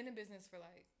out. They've been in business for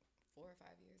like 4 or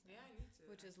 5 years now. Yeah, I need to.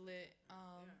 Which is lit.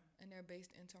 Yeah. And they're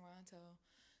based in Toronto.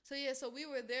 So yeah, so we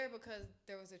were there because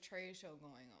there was a trade show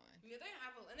going on. Yeah, they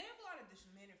have a lot of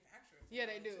different manufacturers. Yeah,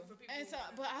 they do. too, for people And who so,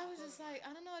 wanna but I was clothes just like,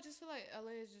 line. I don't know. I just feel like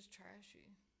LA is just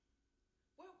trashy.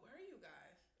 What were you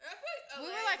guys? I feel like We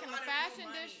LA were is like a in lot the of new fashion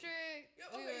money. district.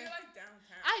 You're, We okay, were- you're like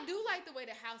downtown. I do like the way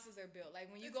the houses are built. Like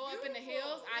when you It's go up in the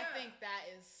beautiful, hills, I yeah. think that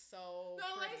is so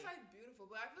No, pretty. LA's like beautiful,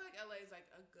 but I feel like LA is like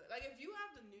a good. Like if you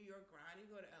have the New York grind, you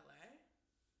go to LA,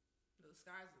 the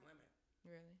sky's the limit.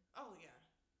 Really? Oh yeah,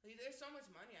 like, there's so much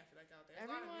money. I feel like out there.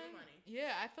 There's a lot of new money.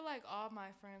 Yeah, I feel like all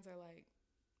my friends are like,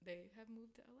 they have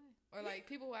moved to LA. Or like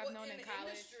people who I've known in the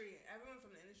college. Industry, everyone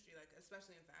from the industry, like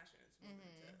especially in fashion, is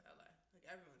moving to LA. Like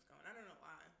everyone's going. I don't know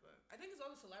why, but I think it's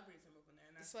all the celebrities are moving there.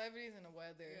 And The that's, celebrities and the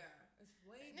weather. yeah, it's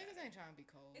way. Niggas better. ain't trying to be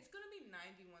cold. It's gonna be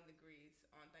 91 degrees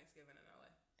on Thanksgiving in LA.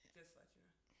 Just to let you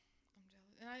know. I'm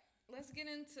jealous. And let's get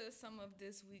into some of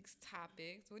this week's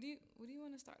topics. What do you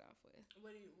want to start off with?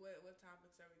 What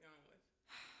topics are we going with?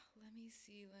 Let me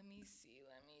see.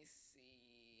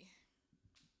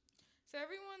 So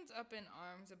everyone's up in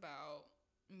arms about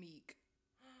Meek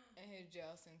and his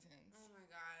jail sentence. Oh my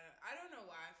god, I don't know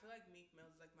why. I feel like Meek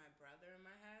Mill's like my brother in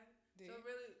my head. Do so you?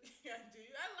 really, yeah, do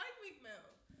you? I like Meek Mill.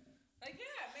 Like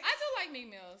yeah, I do like Meek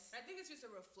Mills. I think it's just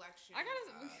a reflection.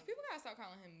 People gotta stop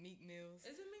calling him Meek Mills.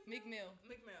 Is it Meek Meek Mill? Mill.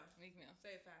 Meek Mill. Meek Mill.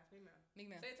 Say it fast. Meek Mill. Meek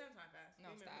Mill. Say it 10 times fast.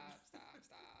 No, Meek Mill.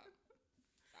 stop.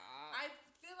 I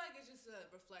feel like it's just a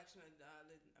reflection of the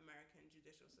American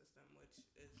judicial system, which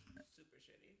is super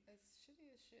shitty. It's shitty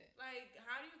as shit. Like,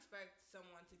 how do you expect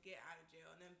someone to get out of jail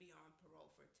and then be on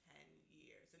parole for 10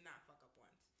 years and not fuck up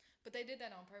once? But they did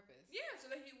that on purpose. Yeah, so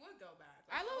that he would go back.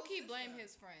 I Like, low the key whole blame system.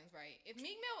 his friends, right? If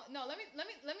Meek Mill, no, let me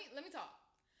talk.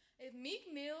 If Meek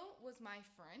Mill was my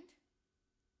friend,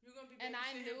 You're gonna be and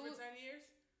I babysitting him knew- for 10 years?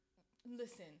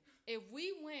 listen, if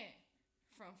we went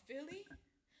from Philly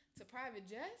to private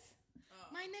jets, Oh.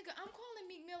 my nigga, I'm calling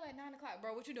Meek Mill at 9:00,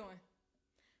 bro. What you doing?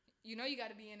 you know you got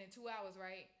to be in 2 hours,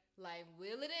 right? Like,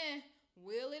 wheel it in,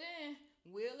 wheel it in,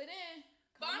 wheel it in.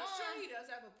 But Come I'm on. sure he does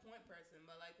have a point person.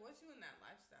 But like, once you in that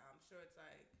lifestyle, I'm sure it's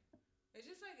like, it's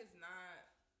just like it's not.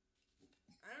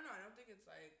 I don't know. I don't think it's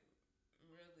like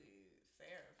really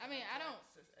fair. I mean, I don't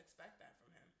expect that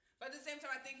from him. But at the same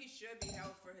time, I think he should be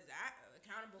held for his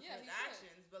accountable Yeah, for his he should.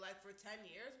 actions. But like for 10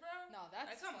 years, bro. No, that's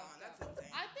like, come on, fucked that's up.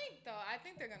 insane. I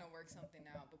think they're gonna work something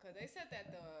out because they said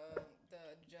that the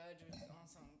judge was on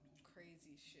some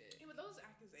crazy shit. Yeah, but those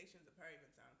accusations of her even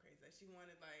sound crazy. Like she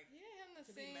wanted like Yeah, him to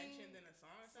to sing be mentioned in a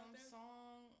song or some something.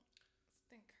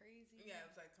 something crazy. Yeah,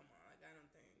 it was like, come on, like I don't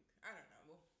know.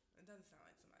 Well, it doesn't sound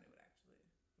like somebody would actually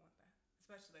want that.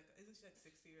 Especially like, isn't she like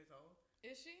 60 years old?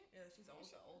 Is she? Yeah, she's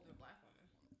older black woman.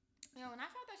 You know, when I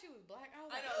found out she was black, I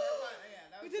was I like, know. That's why, yeah,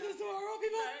 that was we did this to shocking. our own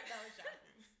people. Right? That was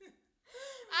shocking.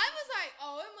 I was like,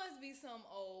 oh, it must be some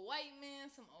old white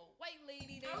man, some old white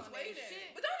lady. They I was on their waiting.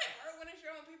 shit. But don't it hurt when it's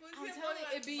your own people? I'm telling you,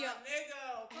 it be your your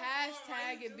nigga. Come hashtag. on,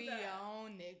 why you It do be that? your own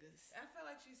niggas. I feel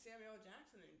like she's Samuel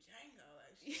Jackson in Django.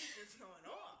 Like she's just going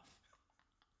off.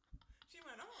 She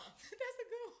went off. That's a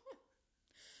good one.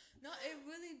 No, it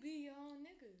really be your own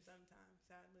niggas. Sometimes,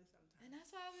 sadly, sometimes. And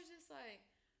that's why I was just like,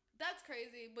 that's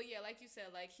crazy. But yeah, like you said,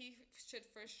 like he should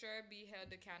for sure be held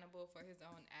accountable for his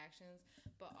own actions,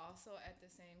 but also at the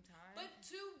same time. But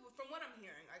too, from what I'm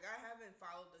hearing, like I haven't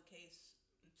followed the case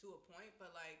to a point, but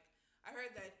like I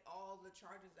heard that all the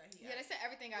charges that he yeah, they said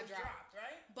everything got was dropped.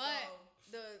 right? But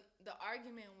So, the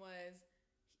argument was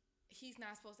he's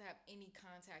not supposed to have any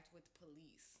contact with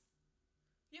police.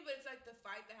 yeah, but it's like the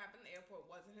fight that happened in the airport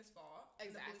wasn't his fault. And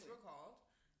the police Exactly. were called.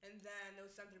 And then there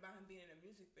was something about him being in a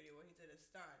music video where he did a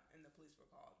stunt and the police were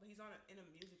called. But he's in a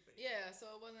music video. Yeah, so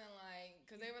it wasn't like,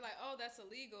 because they were like, oh, that's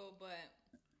illegal, but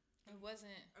it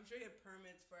wasn't. I'm sure he had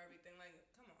permits for everything. Like,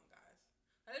 come on, guys.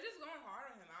 Like, they're just going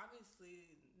hard on him.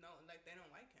 Obviously, no, like, they don't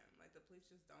like him. Like, the police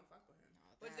just don't fuck with him.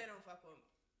 No, Which they don't fuck with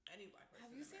any black person.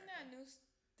 Have you in seen America. that news,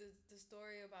 the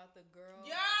story about the girl?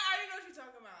 Yeah, I didn't know what you're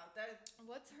talking about. That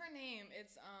What's her name?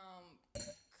 It's,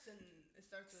 it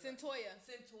starts with Centoya.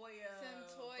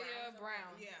 Centoya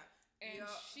Brown. Yeah. And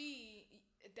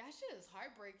Yeah. that shit is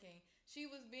heartbreaking. She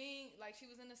was being, like, she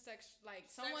was in a Sex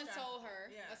someone sold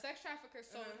her. trafficker, yeah. A sex trafficker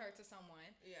sold Uh-huh. her to someone.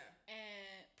 Yeah.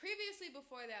 And previously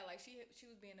before that, like, she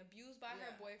was being abused by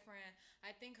her Yeah. boyfriend.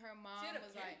 I think her mom She had a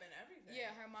was pimp like, and everything.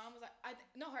 yeah, her mom was like,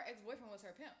 no, her ex-boyfriend was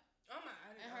her pimp. Oh my, I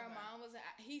didn't And know her that. mom was,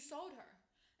 he sold her.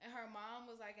 And her mom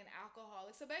was like an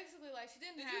alcoholic. So basically, like, she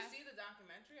didn't Did have. you see the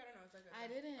documentary? I don't know. It's like I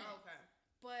didn't. Oh, okay.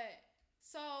 But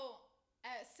so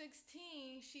at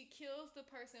 16, she kills the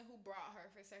person who brought her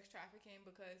for sex trafficking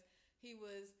because he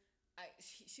was.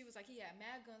 She was like, he had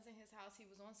mad guns in his house. He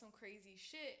was on some crazy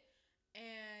shit,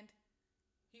 and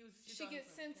she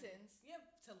gets sentenced Yeah,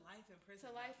 to life in prison.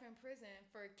 to life in prison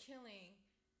for killing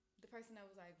the person that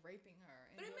was like raping her.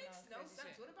 And But it doing makes all this no crazy sense.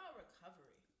 shit. What about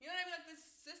recovery? You know what I mean? Like, this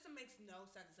system makes no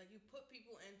sense. It's like you put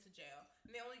people into jail and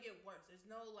they only get worse. There's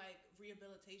no like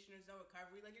rehabilitation. There's no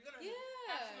recovery. Like you're gonna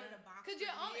have someone in a box Because for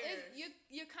you're years.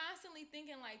 you're constantly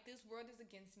thinking like, this world is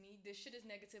against me. This shit is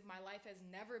negative. My life has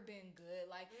never been good.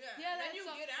 Like Yeah. that's Then you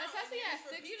so, get out and especially you're at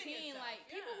just repeating 16. yourself. Like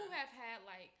people who Yeah. have had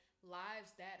like lives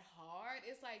that hard,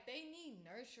 it's like they need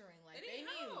nurturing. Like they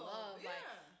need help. love. Yeah.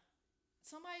 Like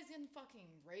somebody's getting fucking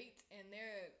raped and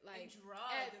they're like and drugged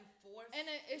at- and forced. and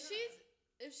if Yeah.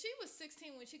 if she was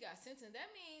 16 when she got sentenced,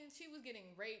 that means she was getting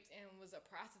raped and was a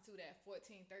prostitute at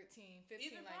 14, 13, 15.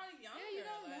 Even like, probably younger. yeah, you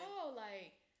don't like, know.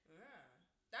 Like, Yeah.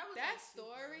 That was that like, super-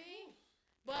 story.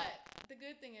 But the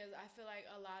good thing is, I feel like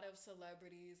a lot of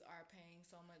celebrities are paying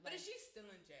so much. But Like, is she still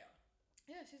in jail?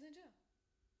 yeah, she's in jail.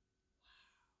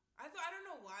 I don't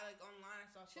know why. Like online, I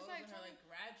saw She's photos like of her 20 like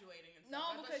graduating and stuff. I No,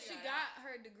 thought because she out. got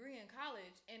her degree in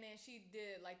college, and then she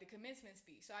did like the commencement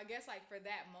speech. So I guess like for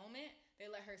that moment, they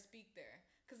let her speak there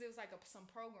because it was like some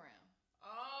program.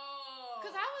 Oh.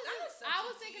 Because I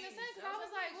was thinking the same. Because I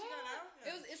was like, she got what? out?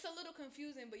 Yeah. It's a little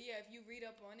confusing, but yeah, if you read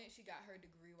up on it, she got her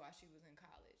degree while she was in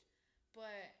college.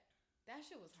 But that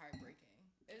shit was heartbreaking.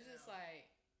 It's just Yeah. like,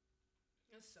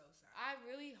 It's so sad. I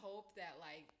really hope that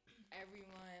like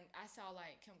everyone, I saw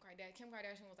like Kim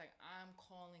Kardashian was like, I'm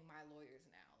calling my lawyers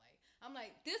now. Like, I'm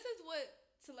like, this is what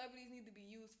celebrities need to be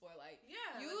used for. Like, Yeah,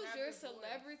 like, use have your your voice.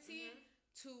 celebrity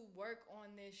Mhm. to work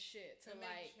on this shit. To make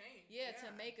like, change. yeah,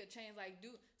 to make a change. Like,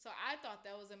 so I thought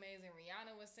that was amazing.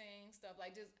 Rihanna was saying stuff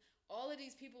like just all of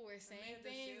these people were saying Amanda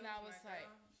things, and Seales, I was my like,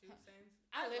 girl, she was saying,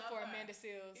 I live love for her. Amanda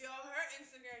Seales. Yo, her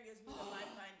Instagram gives me the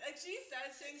lifeline. Like she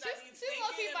says things She's I be she's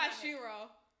low key thinking. by and I'm like, Shiro.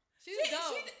 She's She,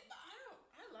 dope. but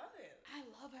I love it. I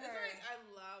love It's her. like, I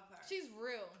love her. She's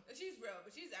real. She's real,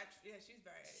 but she's actually she's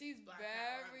very She's black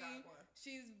power, very. I'm that one.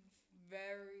 She's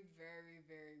very, very,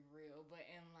 very real. But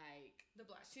in like, The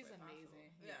black. she's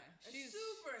amazing. Yeah, she's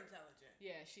super intelligent.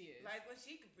 Yeah, she is. Like when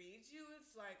she reads you,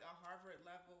 it's like a Harvard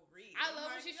level read. I Oh love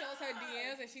my when she shows her God.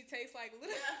 DMs and she takes like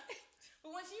little. Yeah.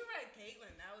 But when she read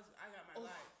Caitlyn, I got my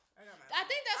life. I got my I life.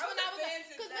 think that's when a I was fan like,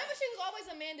 since because that. remember she was always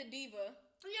Amanda Diva.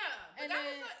 Yeah, but And that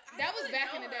then was like, I that didn't was really back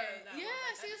in know the her day. that Yeah,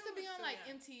 long. she I used to knew be her on still like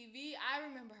young. MTV. I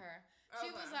remember her. She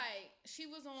was Okay. like, she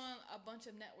was on a bunch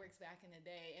of networks back in the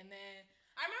day, and then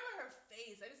I remember her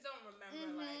face. I just don't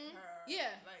remember like her.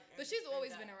 Yeah, like, but she's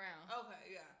always that. been around.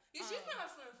 Okay, yeah. Yeah, she's been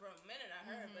hustling for a minute, I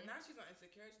heard, but now she's on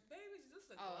Insecure. Baby, she's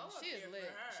just a glow up she is here lit.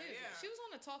 for her. She is yeah. lit. She was on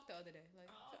the talk the other day. Like,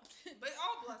 But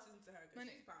all blessings to her because When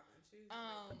she's popping. She's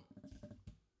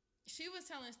she was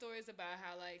telling stories about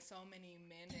how like so many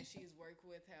men that she's worked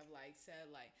with have like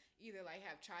said like either like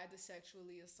have tried to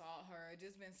sexually assault her, or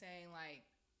just been saying like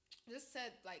just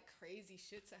said like crazy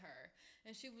shit to her,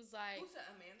 and she was like, who said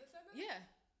Amanda said that? yeah,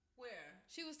 Where?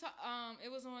 she was it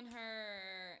was on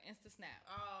her Insta Snap.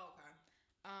 Oh, okay.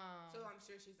 So I'm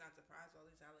sure she's not surprised by all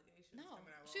these allegations No, coming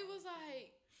out. she was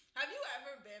like, have you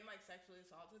ever been like sexually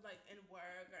assaulted like in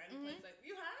work or any place like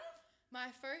you have? my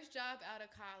first job out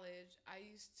of college, I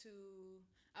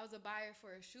was a buyer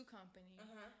for a shoe company,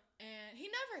 and he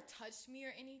never touched me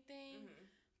or anything,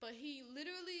 but he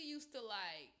literally used to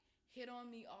like hit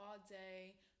on me all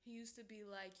day. He used to be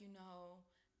like, you know,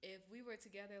 if we were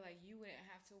together, like you wouldn't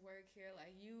have to work here,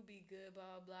 like you'd be good,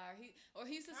 blah blah. Or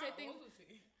he used to say things. How old was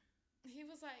he? He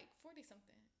was like 40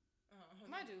 something. Oh,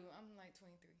 Mind you, I'm like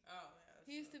 23. Oh yeah.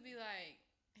 He used to be like,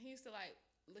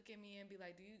 look at me and be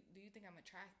like, do you think I'm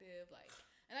attractive? Like,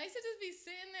 and I used to just be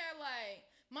sitting there like,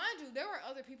 mind you, there were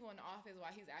other people in the office while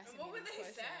he's asking And what me would this they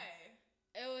question.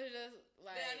 say? It was just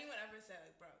like, Did anyone ever say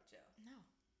like, bro, chill? no,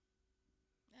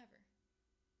 never.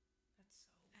 That's so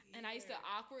weird. And I used to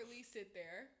awkwardly sit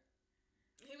there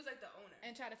He was like the owner.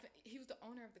 and try to. He was the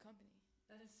owner of the company,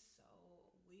 That is so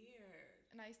weird.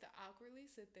 and I used to awkwardly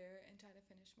sit there and try to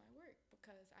finish my work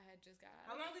because I had just got out.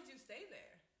 How long did you stay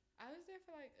there? I was there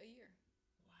for like a year.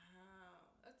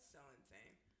 Wow, that's so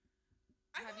insane.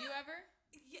 Have you ever?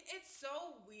 Yeah, it's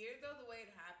so weird though the way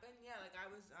it happened. Yeah, like I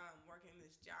was working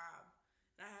this job,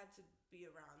 and I had to be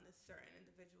around this certain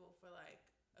individual for like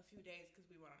a few days because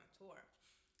we went on a tour,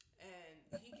 and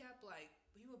he kept like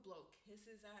he would blow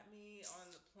kisses at me on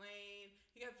the plane.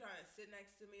 He kept trying to sit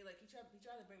next to me. Like he tried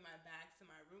to bring my bags to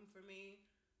my room for me.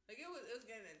 Like it was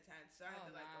getting intense, so I had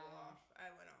to like go off.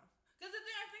 I went off. Cause the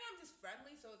thing, I think I'm just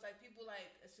friendly, so it's like people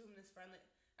like assume this friendly.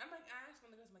 I'm like, I asked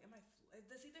one of the girls, I'm like,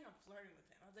 does he think I'm flirting with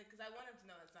him? I was like, cause I want him to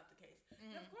know that's not the case.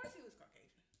 And of course he was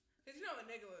Caucasian. Cause you know, a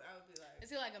nigga I would be like, Is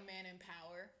he like a man in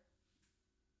power?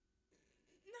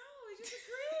 no, he's just a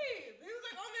creep. He was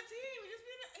like on the team.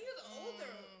 He was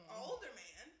older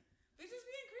man. But he's just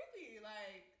being creepy.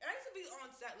 Like, and I used to be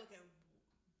on set looking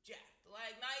jacked,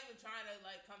 like not even trying to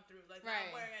like come through, like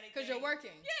not wearing anything. Because you're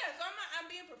working. Yeah, so I'm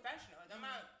being professional. Like I'm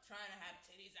not trying to have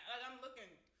titties out. Like I'm looking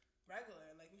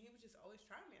regular. Like he would just always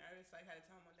try me. And I just like had to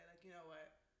tell him one day, like, you know what?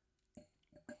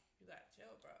 You gotta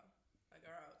chill, bro. Like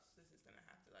or else this is gonna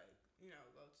have to like, you know,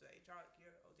 go to HR. Like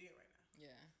you're ODing right now.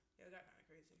 Yeah. Yeah, it got kind of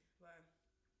crazy. But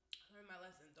I learned my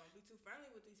lesson. Don't be too friendly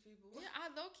with these people. Yeah, I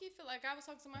low key feel like I was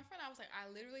talking to my friend. I was like, I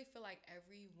literally feel like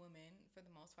every woman, for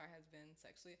the most part, has been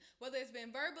sexually, whether it's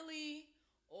been verbally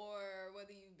or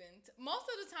whether you've been. Most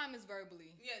of the time, it's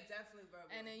verbally. Yeah, definitely, bro.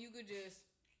 And then you could just,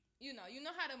 you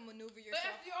know how to maneuver But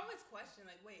yourself. you always question,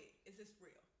 like, wait, is this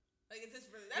real? Like, is this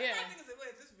really? That's Yeah. my thing. Is like,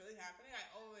 wait, is this really happening? I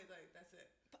always like, that's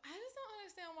it. But I just don't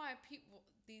understand why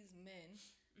these men,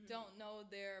 don't know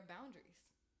their boundaries.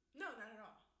 No, not at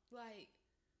all. Like,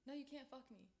 no, you can't fuck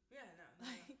me. Yeah, no.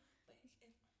 Like, But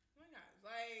oh my God,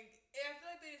 like I feel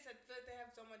like they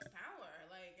have so much power,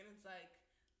 like, and it's like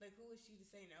who is she to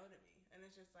say no to me? And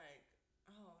it's just like,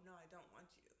 oh no, I don't want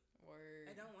you. word.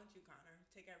 I don't want you, Connor.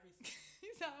 Take every seat.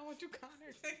 He said, I want you,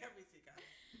 Connor. Take every seat, Connor.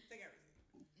 Take every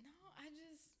seat. No,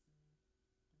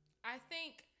 I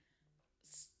think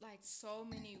like so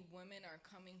many women are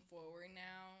coming forward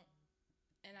now,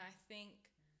 and I think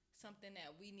something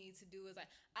that we need to do is like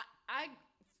I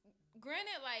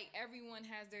granted, like everyone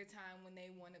has their time when they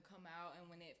want to come out and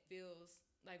when it feels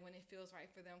right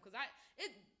for them, because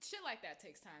shit like that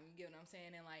takes time, you get what I'm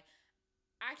saying? And like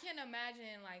I can't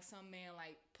imagine like some man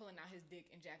like pulling out his dick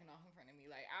and jacking off in front of me.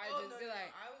 Like I I would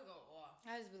go off.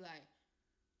 I just be like,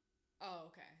 oh,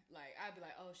 okay. Like, I'd be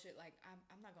like, oh, shit. Like,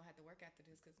 I'm not going to have to work after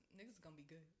this because niggas is going to be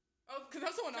good. Oh, Because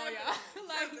I'm suing all y'all.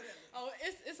 Like, definitely. oh,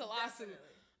 it's a lawsuit.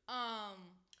 Definitely.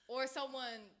 Or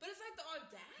someone. But it's like the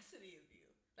audacity of you.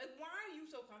 Like, why are you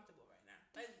so comfortable right now?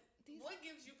 Like, These- what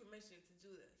gives you permission permission to do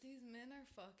this. These men are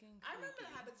fucking creepy. I remember it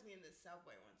happened to me in the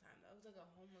subway one time. That was like a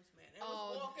homeless man. It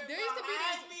Oh, was walking there used to be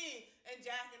behind this- me and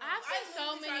jacking off. I've seen so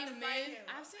literally tried many to fight men. him.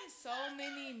 I've seen so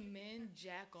many men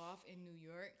jack off in New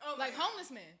York. Oh my like God.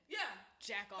 homeless men Yeah.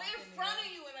 jack off Like in New front York.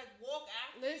 of you and like walk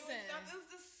after Listen. you and stuff. It was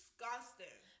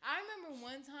disgusting. I remember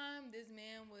one time this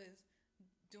man was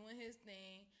doing his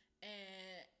thing,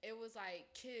 and it was like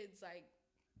kids like.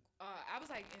 I was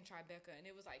like in Tribeca, and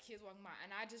it was like kids walking by, and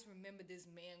I just remember this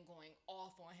man going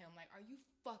off on him. Like, are you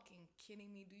fucking kidding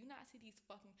me? Do you not see these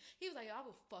fucking? He was like, I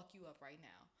will fuck you up right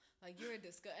now. Like, you're a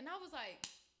disgust. And I was like,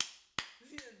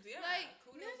 Yeah, Like,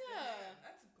 kudos to nigga. him.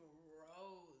 That's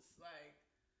gross. Like,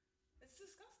 it's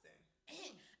disgusting.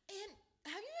 and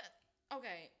have you?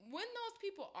 Okay, when those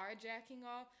people are jacking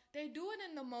off, they do it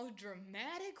in the most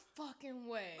dramatic fucking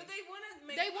way. But they want to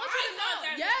make. They want you to know.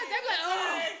 contact Yes, with they you. be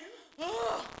like,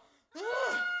 Like, no,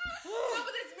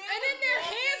 but this man And then was their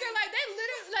walking- hands are like, they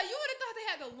literally, like, you would have thought they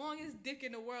had the longest dick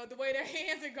in the world, the way their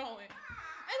hands are going.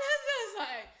 And it's just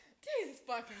like, Jesus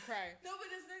fucking Christ. No,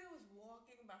 but this nigga was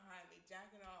walking behind me,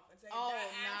 jacking off, and saying Oh, that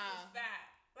ass nah. is fat.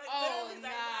 Like, Oh, literally, like,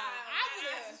 nah. wow, I that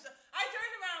would've- ass is so- I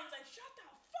turned around and was like, shut the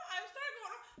fuck. I started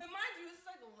going on. And mind you, it's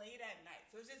like late at night,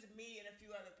 so it's just me and a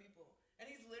few other people. And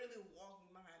he's literally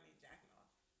walking behind me, jacking off.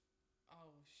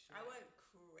 Oh, shit. I went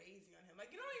crazy on him.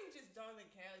 Like, you don't even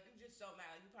care. Like, you're just so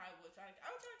mad. Like, you probably would try to. I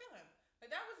would try to kill him. Like,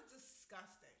 that was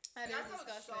disgusting. That Like, is I felt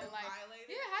disgusting. so like, violated.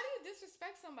 yeah, how do you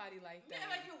disrespect somebody like that? Yeah,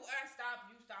 like I stop,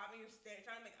 you stop, and you're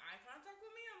trying to make eye contact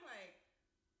with me. I'm like,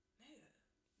 nigga,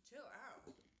 chill out.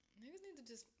 Niggas need to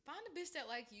just find a bitch that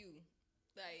like you.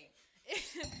 Like,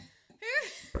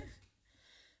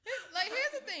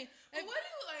 here's the thing. But what do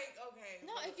you like? Okay.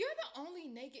 No, if you're the only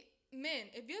naked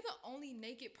if you're the only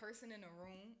naked person in the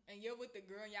room and you're with the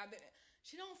girl and y'all been,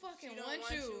 she don't fucking she don't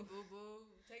want you. boo boo.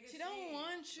 Take a She don't seat.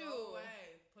 want Go you.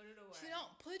 away. Put it away. She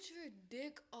don't put your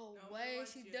dick one away.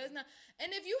 wants She you. does not.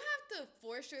 And if you have to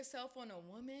force yourself on a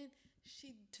woman,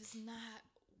 she does not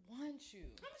want you.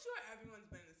 I'm sure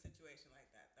everyone's been in a situation like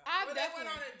that though. I've Where they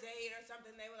went on definitely- a date or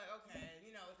something. They were like, okay,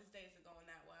 you know, this date isn't going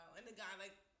that well, and the guy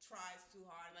like tries too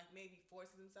hard, and like maybe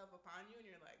forces himself upon you, and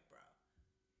you're like, bro,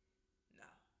 no.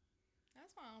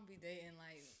 That's why I don't be dating.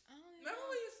 Like, I don't even Remember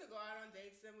know. we used to go out on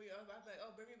dates and we were like,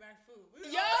 oh, bring me back food. We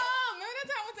would Yo, always- remember that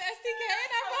time I went to STK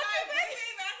and I Oh, brought you like, bring back?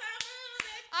 me back my food.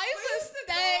 I We used to used to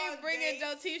go stay on bringing dates.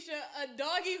 Jotisha a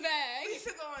doggy We bag. used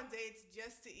to go on dates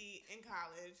just to eat in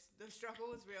college. The struggle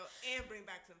was real, and bring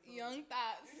back some food. Young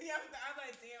thoughts. Yeah, I was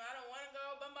like, damn, I don't want to go,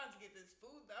 but I'm about to get this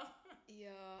food though.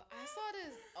 Yo, I saw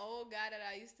this old guy that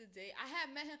I used to date. I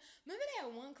had met him. Remember that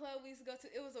one club we used to go to?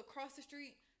 It was across the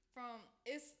street from,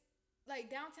 it's like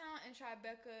downtown in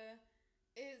Tribeca.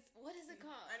 What is it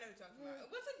called? I know what you're talking about.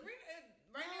 What's a green?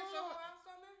 Right near No. Soho House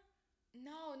on there?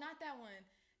 No, not that one.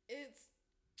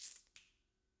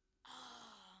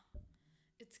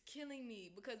 It's killing me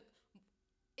because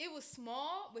it was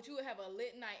small, but you would have a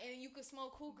lit night and you could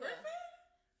smoke hookah. Griffin?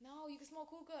 No, you could smoke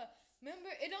hookah.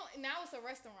 Remember, it don't. Now it's a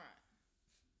restaurant.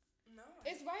 No.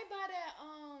 It's right by that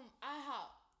IHOP.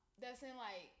 That's in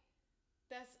like,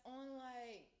 that's on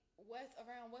like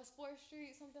around West 4th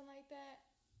Street, something like that.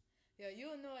 Yeah,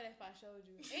 you'll know it if I showed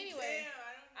you. Anyway, Damn,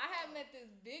 I don't know. I had met this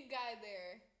big guy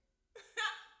there.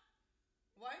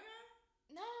 White guy?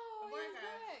 No, A he black was guy.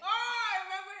 black. Oh, I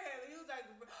remember him. He was like,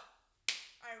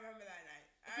 I remember that night.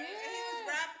 And he was Yeah.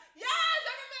 rapping. Yes, I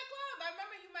remember that club. I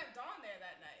remember you met Dawn there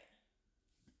that night.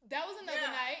 That was another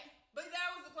Yeah. night. But that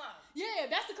was the club. Yeah,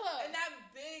 that's the club. And that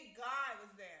big guy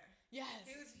was there. Yes.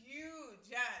 He was huge.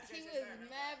 Yes. He yes, was I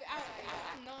remember. mad. I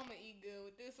know I'm gonna eat good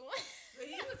with this one. But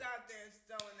he was out there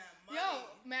throwing that money. Yo,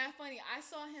 mad funny. I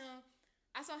saw him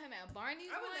at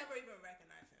Barney's I would once. never even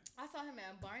recognize him. I saw him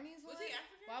at Barney's Was once. he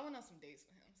African? Well, I went on some dates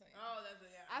with him. So yeah. Oh, that's what,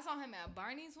 yeah. I saw him at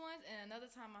Barney's once, and another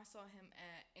time I saw him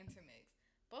at Intermix.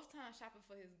 Both times shopping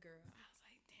for his girl. I was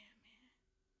like, damn, man.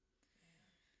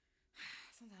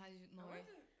 Sometimes you, I Lauren.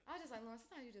 wonder- I was just like, Lauren,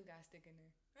 sometimes you just gotta stick in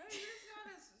there. Hey, you just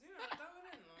gotta, throw it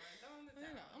in, Lauren. Throw in the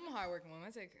You know, towel. I'm a hardworking woman.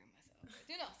 I take care of myself. But,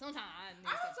 you know, sometimes I need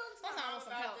I was some, talking to my sometimes I mom want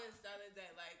some about help. this the other day.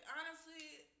 Like, honestly,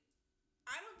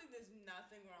 I don't think there's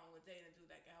nothing wrong with dating a dude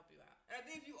that can help you out. And I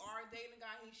think if you are dating a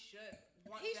guy, he should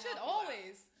want He to should help you out.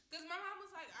 always. Because my mom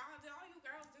was like, all you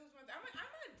girls do is one thing. I'm like, I'm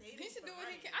not dating He should for do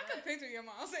what he money, can. I could but- picture your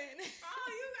mom saying that.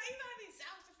 Oh, you gotta be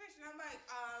self-sufficient. I'm like,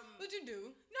 What you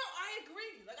do? no, I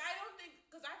agree. Like, I don't think,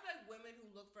 because I feel like women who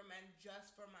look for men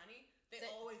just for money, they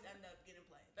always end up getting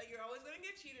played. Like, you're always gonna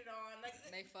get cheated on. Like,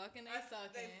 They fucking, they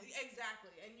sucking.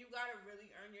 exactly. And you gotta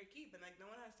really earn your keep. And like, no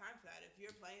one has time for that. If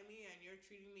you're playing me and you're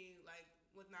treating me like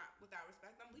without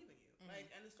respect, I'm leaving you. Like,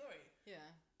 end of story. Yeah.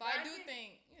 But I But I do think-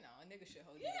 think, you know, a nigga should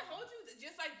hold you. Yeah, down. hold you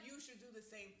just like you should do the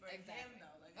same for a guy.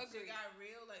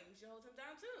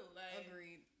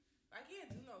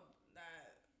 do know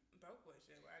that broke boy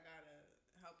shit where I gotta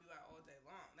help you out all day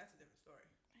long. That's a different story.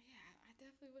 Yeah, I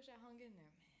definitely wish I hung in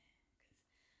there, man.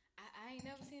 Cause I ain't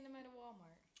never seen him at a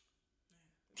Walmart.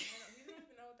 Yeah. He don't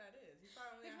even know what that is. He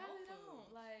probably He at probably Whole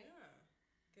Foods. don't, like- Yeah.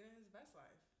 Getting his best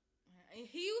life. And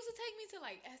he used to take me to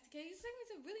like STK. He used to take me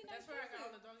to really nice That's where I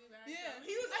got all places. the doggy bags. Yeah.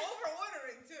 He was over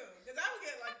ordering too. Because I would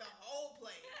get like the whole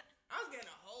plate. I was getting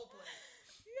a whole plate.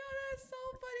 Yo, that's so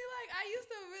funny. Like, I used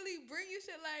to really bring you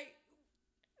shit like,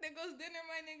 there goes dinner,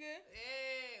 my nigga.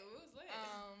 Hey, it was lit.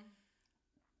 Damn,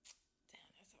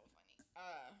 that's so funny.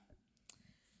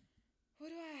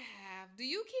 What do I have? Do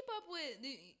you keep up with,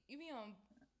 you be on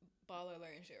Baller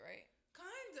Alert and shit, right?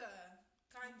 Kinda.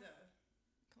 Come on.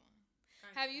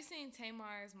 Kinda. Have you seen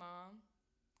Tamar's mom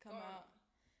come Go on. out?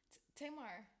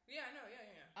 Tamar. Yeah, I know.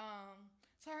 Yeah.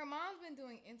 So her mom's been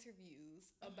doing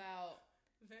interviews about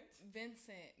Vince?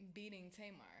 Vincent beating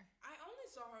Tamar. I only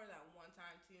saw her that one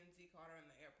time TMZ caught her in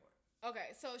the airport.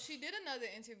 Okay, so she did another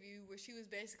interview where she was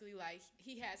basically like,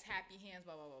 he has happy hands,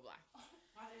 blah, blah, blah, blah.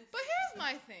 But here's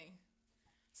my thing.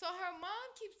 So her mom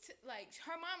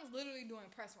her mom is literally doing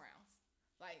press rounds.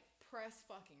 Like, press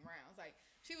fucking rounds. Like,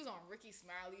 she was on Ricky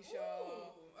Smiley's show.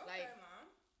 Ooh, okay, like, Mom.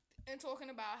 and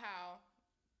talking about how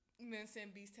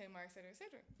Vincent beats Tamar, et cetera, et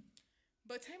cetera.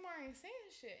 But Tamar ain't saying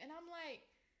shit. And I'm like,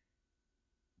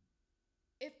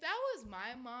 if that was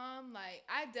my mom, like,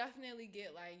 I definitely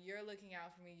get, like, you're looking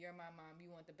out for me, you're my mom, you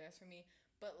want the best for me.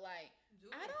 But, like, Do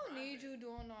I it don't need you private.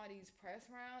 doing all these press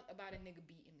rounds about a nigga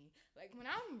beating me. Like, when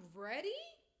I'm ready,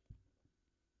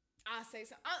 I'll say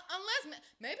something. Unless,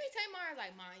 maybe Tamar is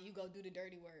like, Mom, you go do the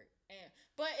dirty work.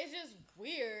 But it's just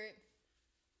weird.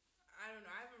 I don't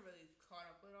know. I haven't really caught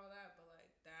up with all that, but like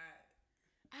that.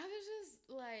 I was just,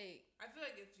 like, I feel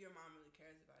like if your mom really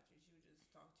cares about you, she would just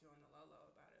talk to you on the low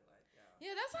about it. Like, yo.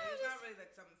 yeah, that's why I Like, was it's just... not really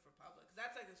like something for public. Cause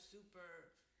that's like a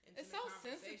super intimate It's so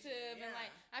conversation. sensitive, and Yeah.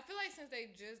 like I feel like since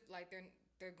they just like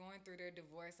they're going through their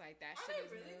divorce, like that Are shit they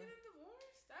is really new. getting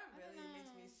divorced? That I don't really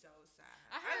makes know. me so sad.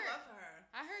 I I heard- love her.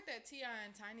 I heard that T.I.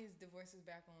 and Tiny's divorce is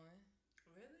back on,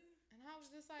 Really? and I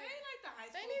was just They like, ain't like the high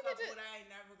they school need to couple just- that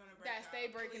ain't never gonna break that up. stay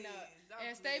breaking up Please. Oh,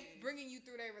 and stay please. bringing you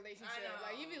through their relationship.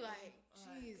 Like you be like,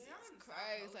 Jesus y'all stop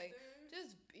Christ, like posting.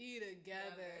 just be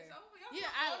together. It's over. Y'all Yeah,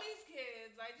 got all these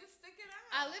kids. Like, just stick it out.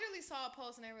 I literally saw a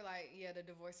post and they were like, yeah, the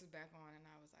divorce is back on, and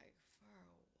I was like, for what?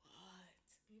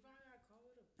 You probably got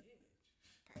called a bitch.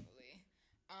 Probably.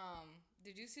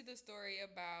 Did you see the story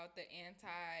about the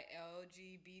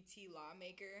anti-LGBT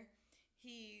lawmaker?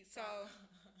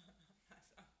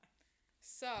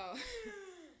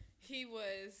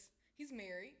 He's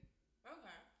married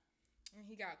Okay. and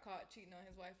he got caught cheating on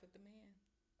his wife with the man.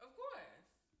 Of course.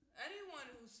 Anyone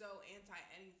who's so anti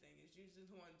anything is usually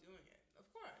the one doing it. Of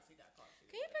course, he got caught.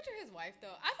 Can you picture his wife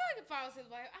though? I feel like if I was his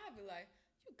wife, I'd be like,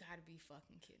 you gotta be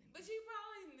fucking kidding me. But she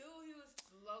probably knew he was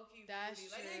low key. That's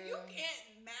Like, true. you can't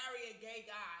marry a gay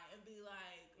guy and be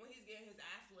like, when he's getting his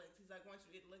ass licked, he's like, wants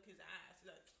you to lick his ass. He's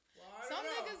like, well, I don't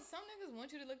know. Some niggas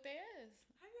want you to lick their ass.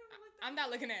 I never licked I'm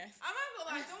not looking ass. I'm not gonna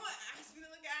lie, someone asked me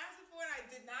to lick ass before and I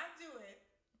did not do it.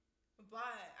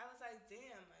 But I was like,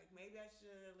 damn, like maybe I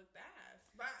should lick the ass.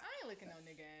 But I ain't licking no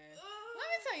nigga ass. Let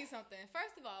me tell you something.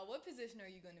 First of all, what position are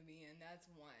you gonna be in? That's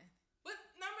one. But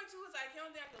number two is like, you don't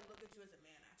think I could look at you as a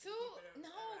man. I can Two, keep it a-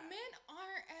 no, a- men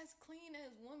aren't as clean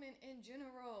as women in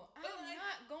general. But I'm like-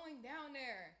 not going down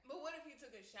there. But what if he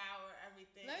took a shower,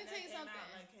 everything? Let me and tell then you came out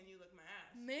something. like, can you lick my ass?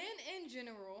 Men in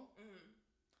general Mm-hmm.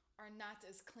 are not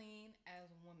as clean as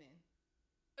women.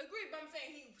 Agreed, but I'm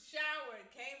saying he showered,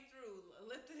 came through,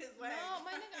 lifted his legs. No,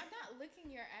 my nigga, I'm not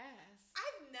licking your ass.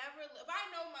 I've never. But I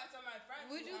know some of my friends.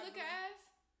 Would who you have lick an licked- ass?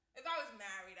 If I was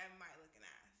married, I might lick an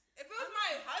ass. If it was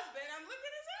my husband, I'm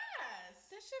licking his ass.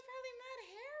 That shit probably mad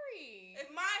hairy. If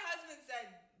my husband said,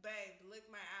 "Babe, lick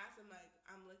my ass," I'm like,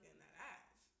 I'm licking that ass.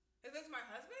 If it's my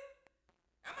husband,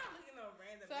 I'm not licking no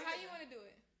random. So how nigga. you want to do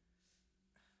it?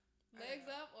 I don't Legs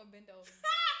know. up or bend over?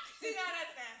 See, now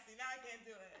that's nasty. Now I can't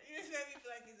do it. You just made me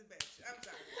feel like he's a bitch. I'm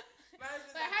sorry. My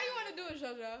husband's Like not how you gonna want to do it,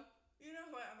 JoJo? You know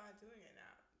what? I'm not doing it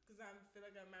now because I feel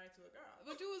like I'm married to a girl.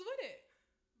 But you was with it.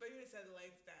 But you just said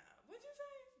legs down. What'd you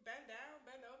say? Bend down,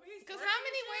 bend over. He's Cause twerking how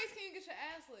many and shit? ways can you get your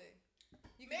ass licked?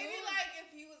 You can Maybe do it- like if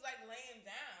he was like laying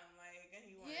down, like, and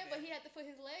he wanted. Yeah, but it. he had to put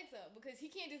his legs up because he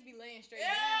can't just be laying straight Ew!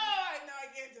 down. I know I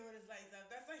can't do it. His legs up.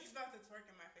 That's like he's about to twerk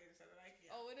in my face. So like,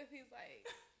 yeah. Oh, what if he's like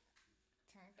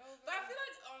turned over? But I feel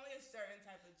like only a certain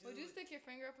type of dude. Would you stick your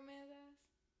finger up a man's ass?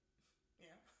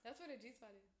 Yeah. That's where the G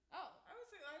spot is. Oh, I would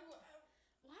say like,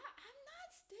 why? I'm not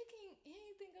sticking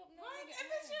anything up no like nigga if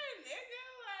it's ass. your nigga,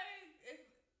 like if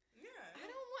yeah. I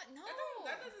don't want no.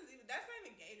 That doesn't even. That's not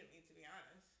even gay to me, to be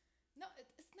honest. No,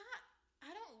 it's not. I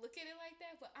don't look at it like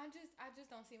that, but I just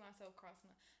don't see myself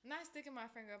crossing. I'm not sticking my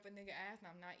finger up a nigga ass, and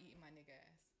I'm not eating my nigga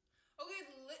ass. Okay,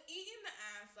 eating the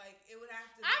ass, like, it would have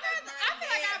to be I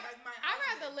my I'd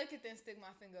rather husband. lick it than stick my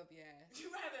finger up your ass.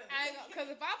 You rather Because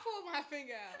if I pull my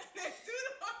finger out, Let's do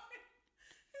the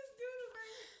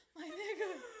my nigga,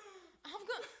 I'm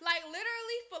gonna like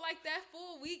literally for like that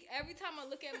full week. Every time I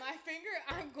look at my finger,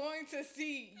 I'm going to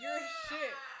see your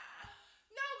shit.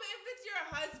 No, but if it's your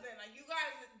husband, like you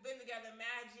guys have been together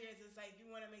mad years, it's like you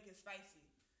want to make it spicy,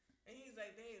 and he's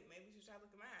like, babe, maybe you should try to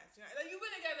look at my ass. You know? Like you've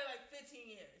been together like 15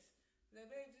 years. Like,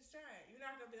 babe, just try it. You're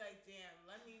not gonna be like, damn,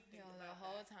 let me think Yo, about the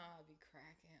whole that. time I'll be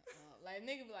cracking up. Like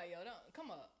nigga be like, yo, don't come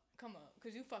up,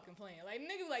 cause you fucking playing. Like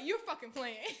nigga be like, you're fucking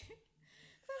playing.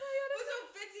 So I'm like, yo, But so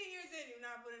 15 years in, you're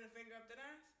not putting a finger up the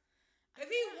ass? If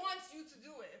he wants you to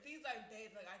do it, if he's like,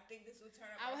 babe, like I think this would turn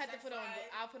up. I would our have to sex put on. life.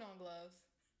 I'll put on gloves.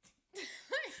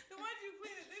 The ones you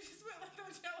clean the dishes with, like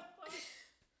those yellow gloves.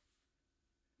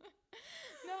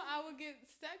 No, I would get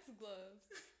sex gloves.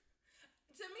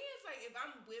 To me, it's like if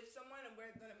I'm with someone and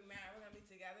we're gonna be married, we're gonna be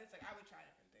together. It's like I would try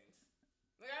different things.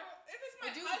 Like if it's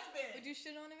my husband, Would you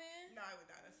shit on a man? No, I would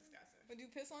not. That's disgusting. Would you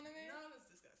piss on a man? No, that's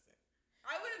disgusting.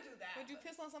 I wouldn't do that. Would you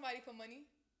piss on somebody for money?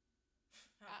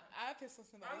 I piss on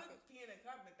somebody. I would pee in a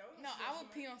cup, but don't. No, I would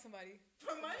pee on somebody.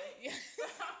 For money? Yeah.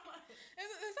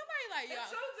 If somebody like, yo, It's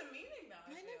so demeaning, though.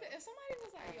 my nigga, if somebody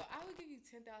was like, yo, I would give you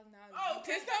 $10,000. Oh, you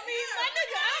pissed on me, my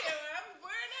nigga. I'm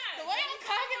wearing that. The way I'm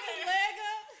cocking this leg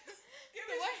up, Give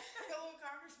the me way, like a little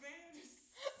Congress band.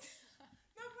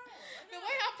 No problem. the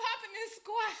way I'm popping this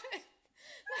squat.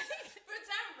 Like, For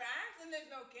 10 racks and there's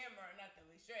no camera or nothing,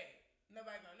 we straight.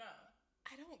 Nobody gonna know.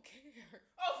 I don't care.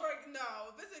 Oh,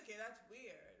 no, if it's a kid, that's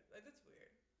weird. Like, that's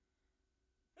weird.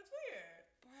 That's weird.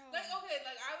 Bro. Like, okay,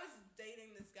 like, I was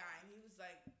dating this guy, and he was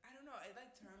like, I don't know, it,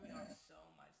 like, turned me off so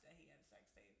much that he had a sex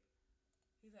tape.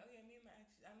 He's like, oh, yeah, me and my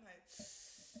ex, I'm like,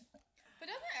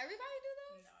 But doesn't everybody do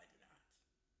those? no, I do not.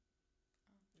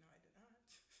 No, I do not.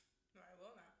 No, I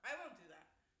will not. I won't do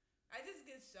that. I just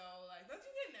get so, like, don't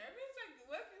you get nervous? Like,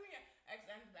 what if your ex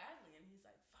ends badly, and he's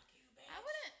like, fuck you, bitch. I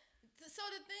wouldn't. So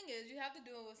the thing is, you have to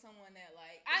do it with someone that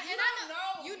like. You don't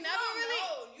know. You You never don't really.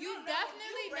 know. You don't know.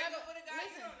 definitely You break never. up with a guy,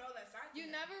 Listen, you don't know that side to you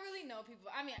him. never really know people.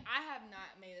 I mean, I have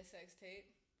not made a sex tape,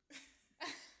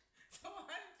 So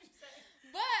why did you say?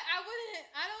 but I wouldn't.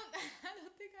 I don't. I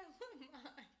don't think I would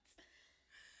mind.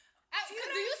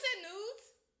 Do you send nudes?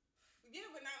 Yeah,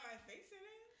 but not my face in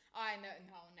it. Oh, I know.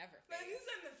 No, never. Like, you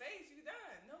Face. send the face, you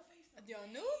done. No face. No Yo,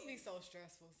 face. nudes be so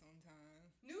stressful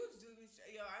sometimes. Nudes do be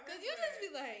yo. I Cause remember. you just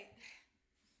be like.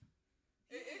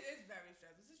 It's very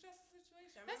stressful. It's a stressful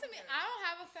situation. That's what I mean. I don't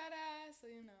have a fat ass,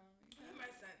 so you know. I remember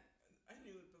I sent a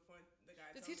nude before the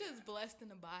guy. The told teacher me is that. blessed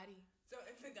in the body. So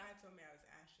if the guy told me I was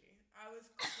ashy, I was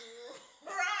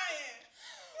crying.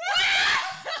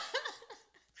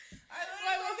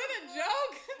 Like, was it a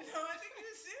joke? No, I think he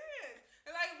was serious.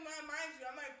 And like, mind you,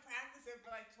 I'm like practicing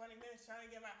for like 20 minutes trying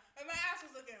to get and my ass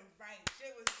was looking right.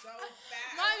 Shit was so fat.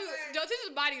 Mind you, your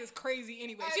teacher's body is crazy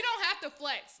anyway. You don't have to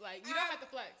flex. Like, you don't have to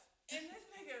flex. And this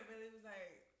nigga really was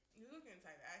like, you looking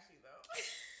type ashy though.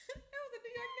 That was a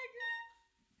New York nigga.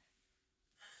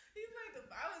 He's like,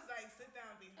 I was like, sit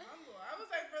down, be humble. I was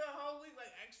like, for the whole week,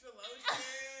 like extra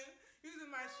lotion,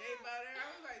 using my shea butter. I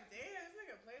was like, damn, this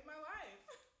nigga played my life.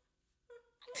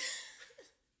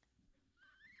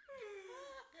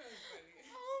 That was funny.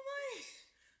 Oh my.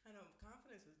 I know,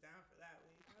 confidence was down for that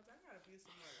week. I was like, I gotta use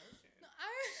some more lotion. No, I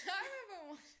remember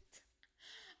one time,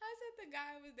 I said the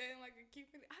guy was dating like a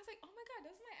Cupid. I was like, oh my God,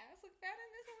 does my ass look fat in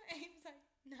this one? And he was like,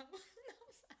 no. No,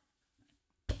 sorry.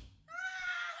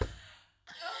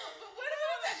 Oh, but what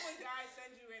about like when guys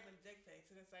send you random dick pics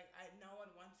and it's like, no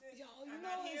one wants it? Yo, you I'm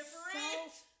know not here it's for so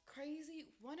it. crazy.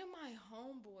 One of my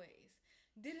homeboys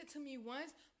did it to me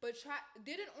once, but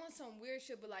did it on some weird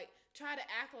shit, but like try to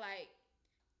act like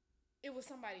it was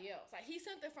somebody else. Like he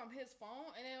sent it from his phone,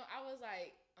 and then I was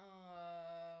like,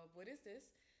 what is this?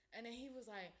 And then he was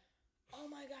like, oh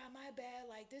my God, my bad.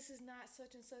 Like this is not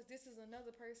such and such. This is another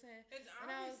person. It's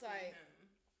And I was obviously like,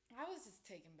 him. I was just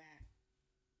taken back.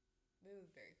 It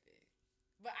was very big,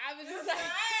 but I was just It's like,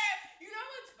 not- you know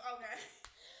what's okay?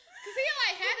 cause he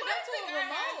like had it What up if to the a guy has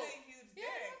remote. a huge Yeah,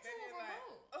 dick? that's Then to a you're like,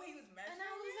 remote. oh, he was measuring And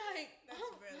I was me? like, That's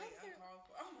oh, really I said- uncalled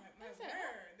for. Oh my I said,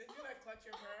 word! Did you like clutch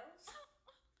your pearls?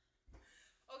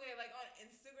 Okay, like on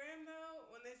Instagram though,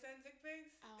 when they send dick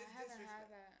pics, Oh, it's I haven't had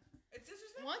disrespectful. that. It's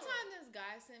disrespectful. One time, this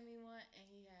guy sent me one, and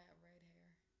he had red hair.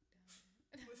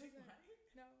 Down Was he there. white?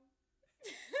 No.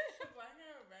 Black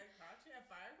hair with red crotch? A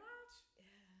fire crotch?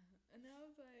 Yeah, and I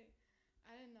was like,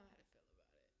 I didn't know how to feel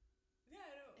about it. Yeah,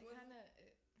 I know. It kind of,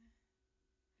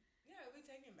 Yeah, we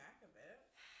taken back a bit.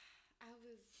 I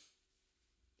was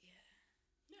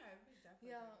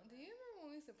Yo, do you remember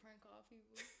when we used to prank call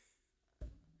people? We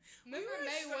Remember were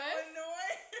May so West?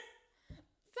 annoying.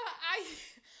 So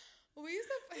we used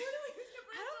to. Who do we used to I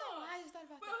bring don't know on? why I just thought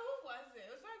about But that. who was it?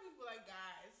 It was probably people like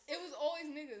guys. It was always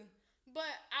niggas. But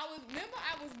I was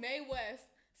May West.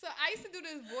 So I used to do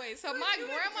this voice. So Who my was you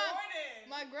and grandma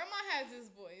Jordan? has this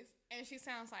voice, and she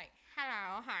sounds like,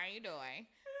 "Hello, how are you doing?"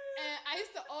 And I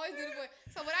used to always do the voice.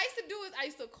 So what I used to do is I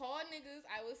used to call niggas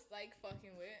I was like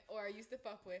fucking with, or I used to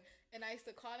fuck with, and I used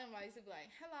to call them. I used to be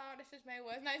like, "Hello, this is May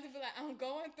West," and I used to be like, "I'm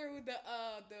going through the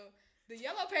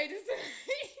yellow pages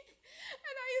today,"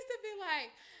 and I used to be like,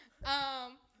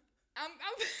 I'm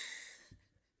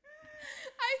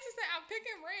I used to say I'm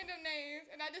picking random names,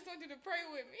 and I just want you to pray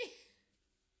with me.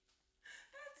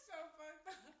 That's so fucked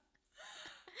up.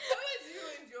 That was you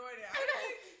and Jordan. I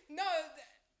think No,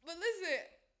 but listen,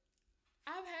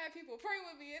 I've had people pray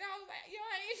with me, and I was like, yo,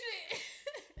 I ain't shit.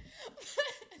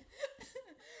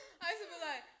 I used to be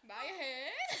like, bow your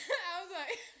head. I was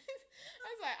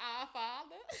like, our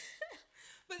Father.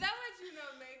 but that lets you know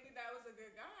maybe that was a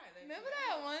good guy. Remember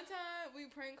that one time we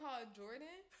prank called Jordan?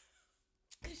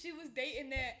 And she was dating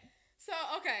that. So,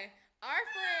 okay, our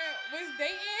friend was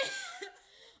dating.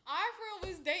 Our friend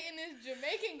was dating this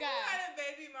Jamaican Who guy. had a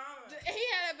baby mama? He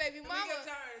had a baby And we mama. kept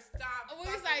telling her to stop. We was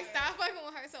fucking like, with stop her. fucking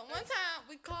with her. So one time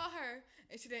we called her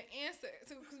and she didn't answer.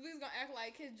 So because we was gonna act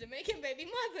like his Jamaican baby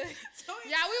mother. So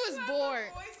Yeah, we was left a bored.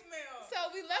 Voicemail. So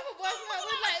we left a voicemail. We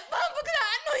was like, Mom, because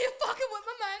I know you're fucking with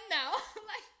my man now.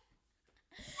 Like,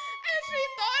 and she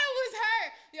thought it was her.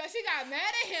 Yo, she got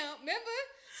mad at him. Remember?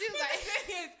 She was But like, the thing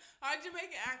is, our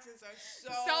Jamaican accents are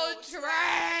so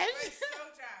trash. We're so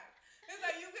trash. It's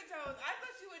like you could tell us. I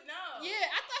thought she would know. yeah,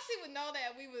 I thought she would know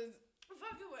that we was.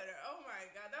 Fucking with her. Oh my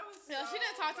god, that was. Yo, so she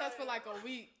didn't talk to us for funny. like a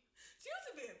week. She was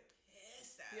a bit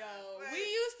pissed at Yo, us. Like, we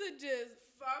used to just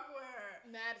fuck with her.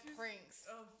 mad She's pranks.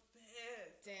 so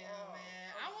pissed. Damn, Oh,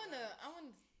 man. oh, I wanna.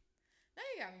 Now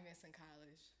you got me missing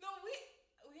college. No, we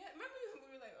had, remember we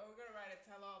were like, oh, we're gonna write a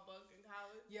tell-all book in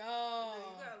college. Yo, And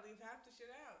then you gotta leave half the shit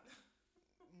out.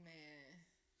 man,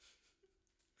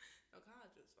 No,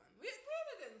 college was fun. We had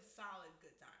like a solid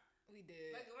good time. we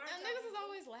did. Like, when I and tell niggas was people-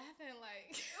 always laughing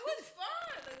like. It was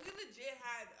fun. Like we legit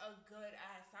had a good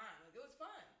ass time. Like it was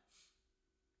fun.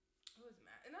 It was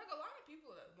mad. And like a lot of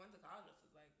people that went to college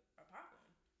was like are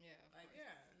popular. Yeah, of Like course.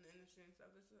 yeah, in the industry and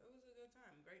stuff. It was a good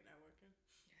time. Great networking.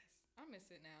 Yes, I miss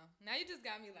it now. Now you just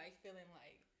got me like feeling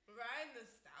like. Right,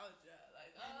 nostalgia.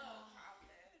 Like college.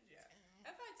 Yeah.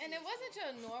 FIT And it was wasn't cool.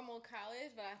 your normal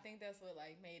college, but I think that's what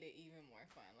like made it even more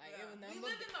fun. Like Yeah. it was We number.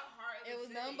 lived in the heart of It the was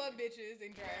city. number bitches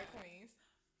and drag Yeah. queens.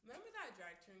 Remember that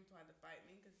drag king tried to fight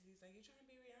me because he's like, "You trying to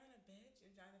be Rihanna, bitch?" and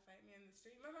trying to fight me in the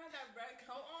street. Remember I had that red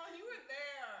coat on? You were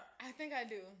there. I think I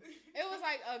do. It was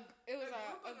like a A group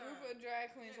group of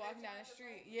drag queens Yeah, they walking down tried the to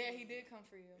street. fight Yeah, me. he did come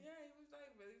for you. Yeah, he was like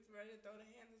really ready to throw the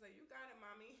hands. He's like, "You got it,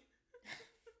 mommy."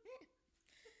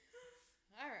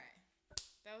 All right.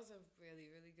 That was a really,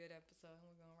 really good episode.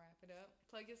 We're going to wrap it up.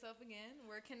 Plug yourself again.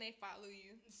 Where can they follow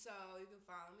you? So you can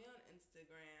follow me on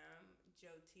Instagram,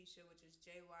 Jotisha, which is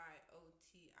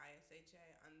JYOTISHA _.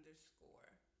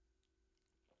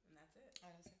 And that's it.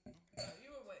 Oh, that's it. Oh, you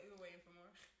were waiting for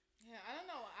more. Yeah, I don't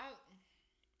know.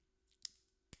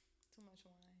 Too much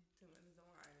wine. Too much of the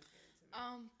wine is getting to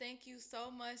me. Thank you so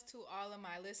much to all of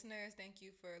my listeners. Thank you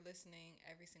for listening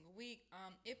every single week.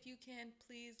 If you can,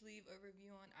 please leave a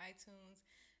review on iTunes.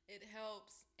 It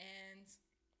helps. And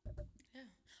yeah.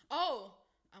 Oh,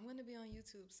 I'm gonna be on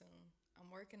YouTube soon.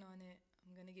 I'm working on it.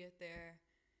 I'm gonna get there.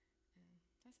 And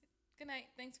that's it. Good night.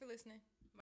 Thanks for listening.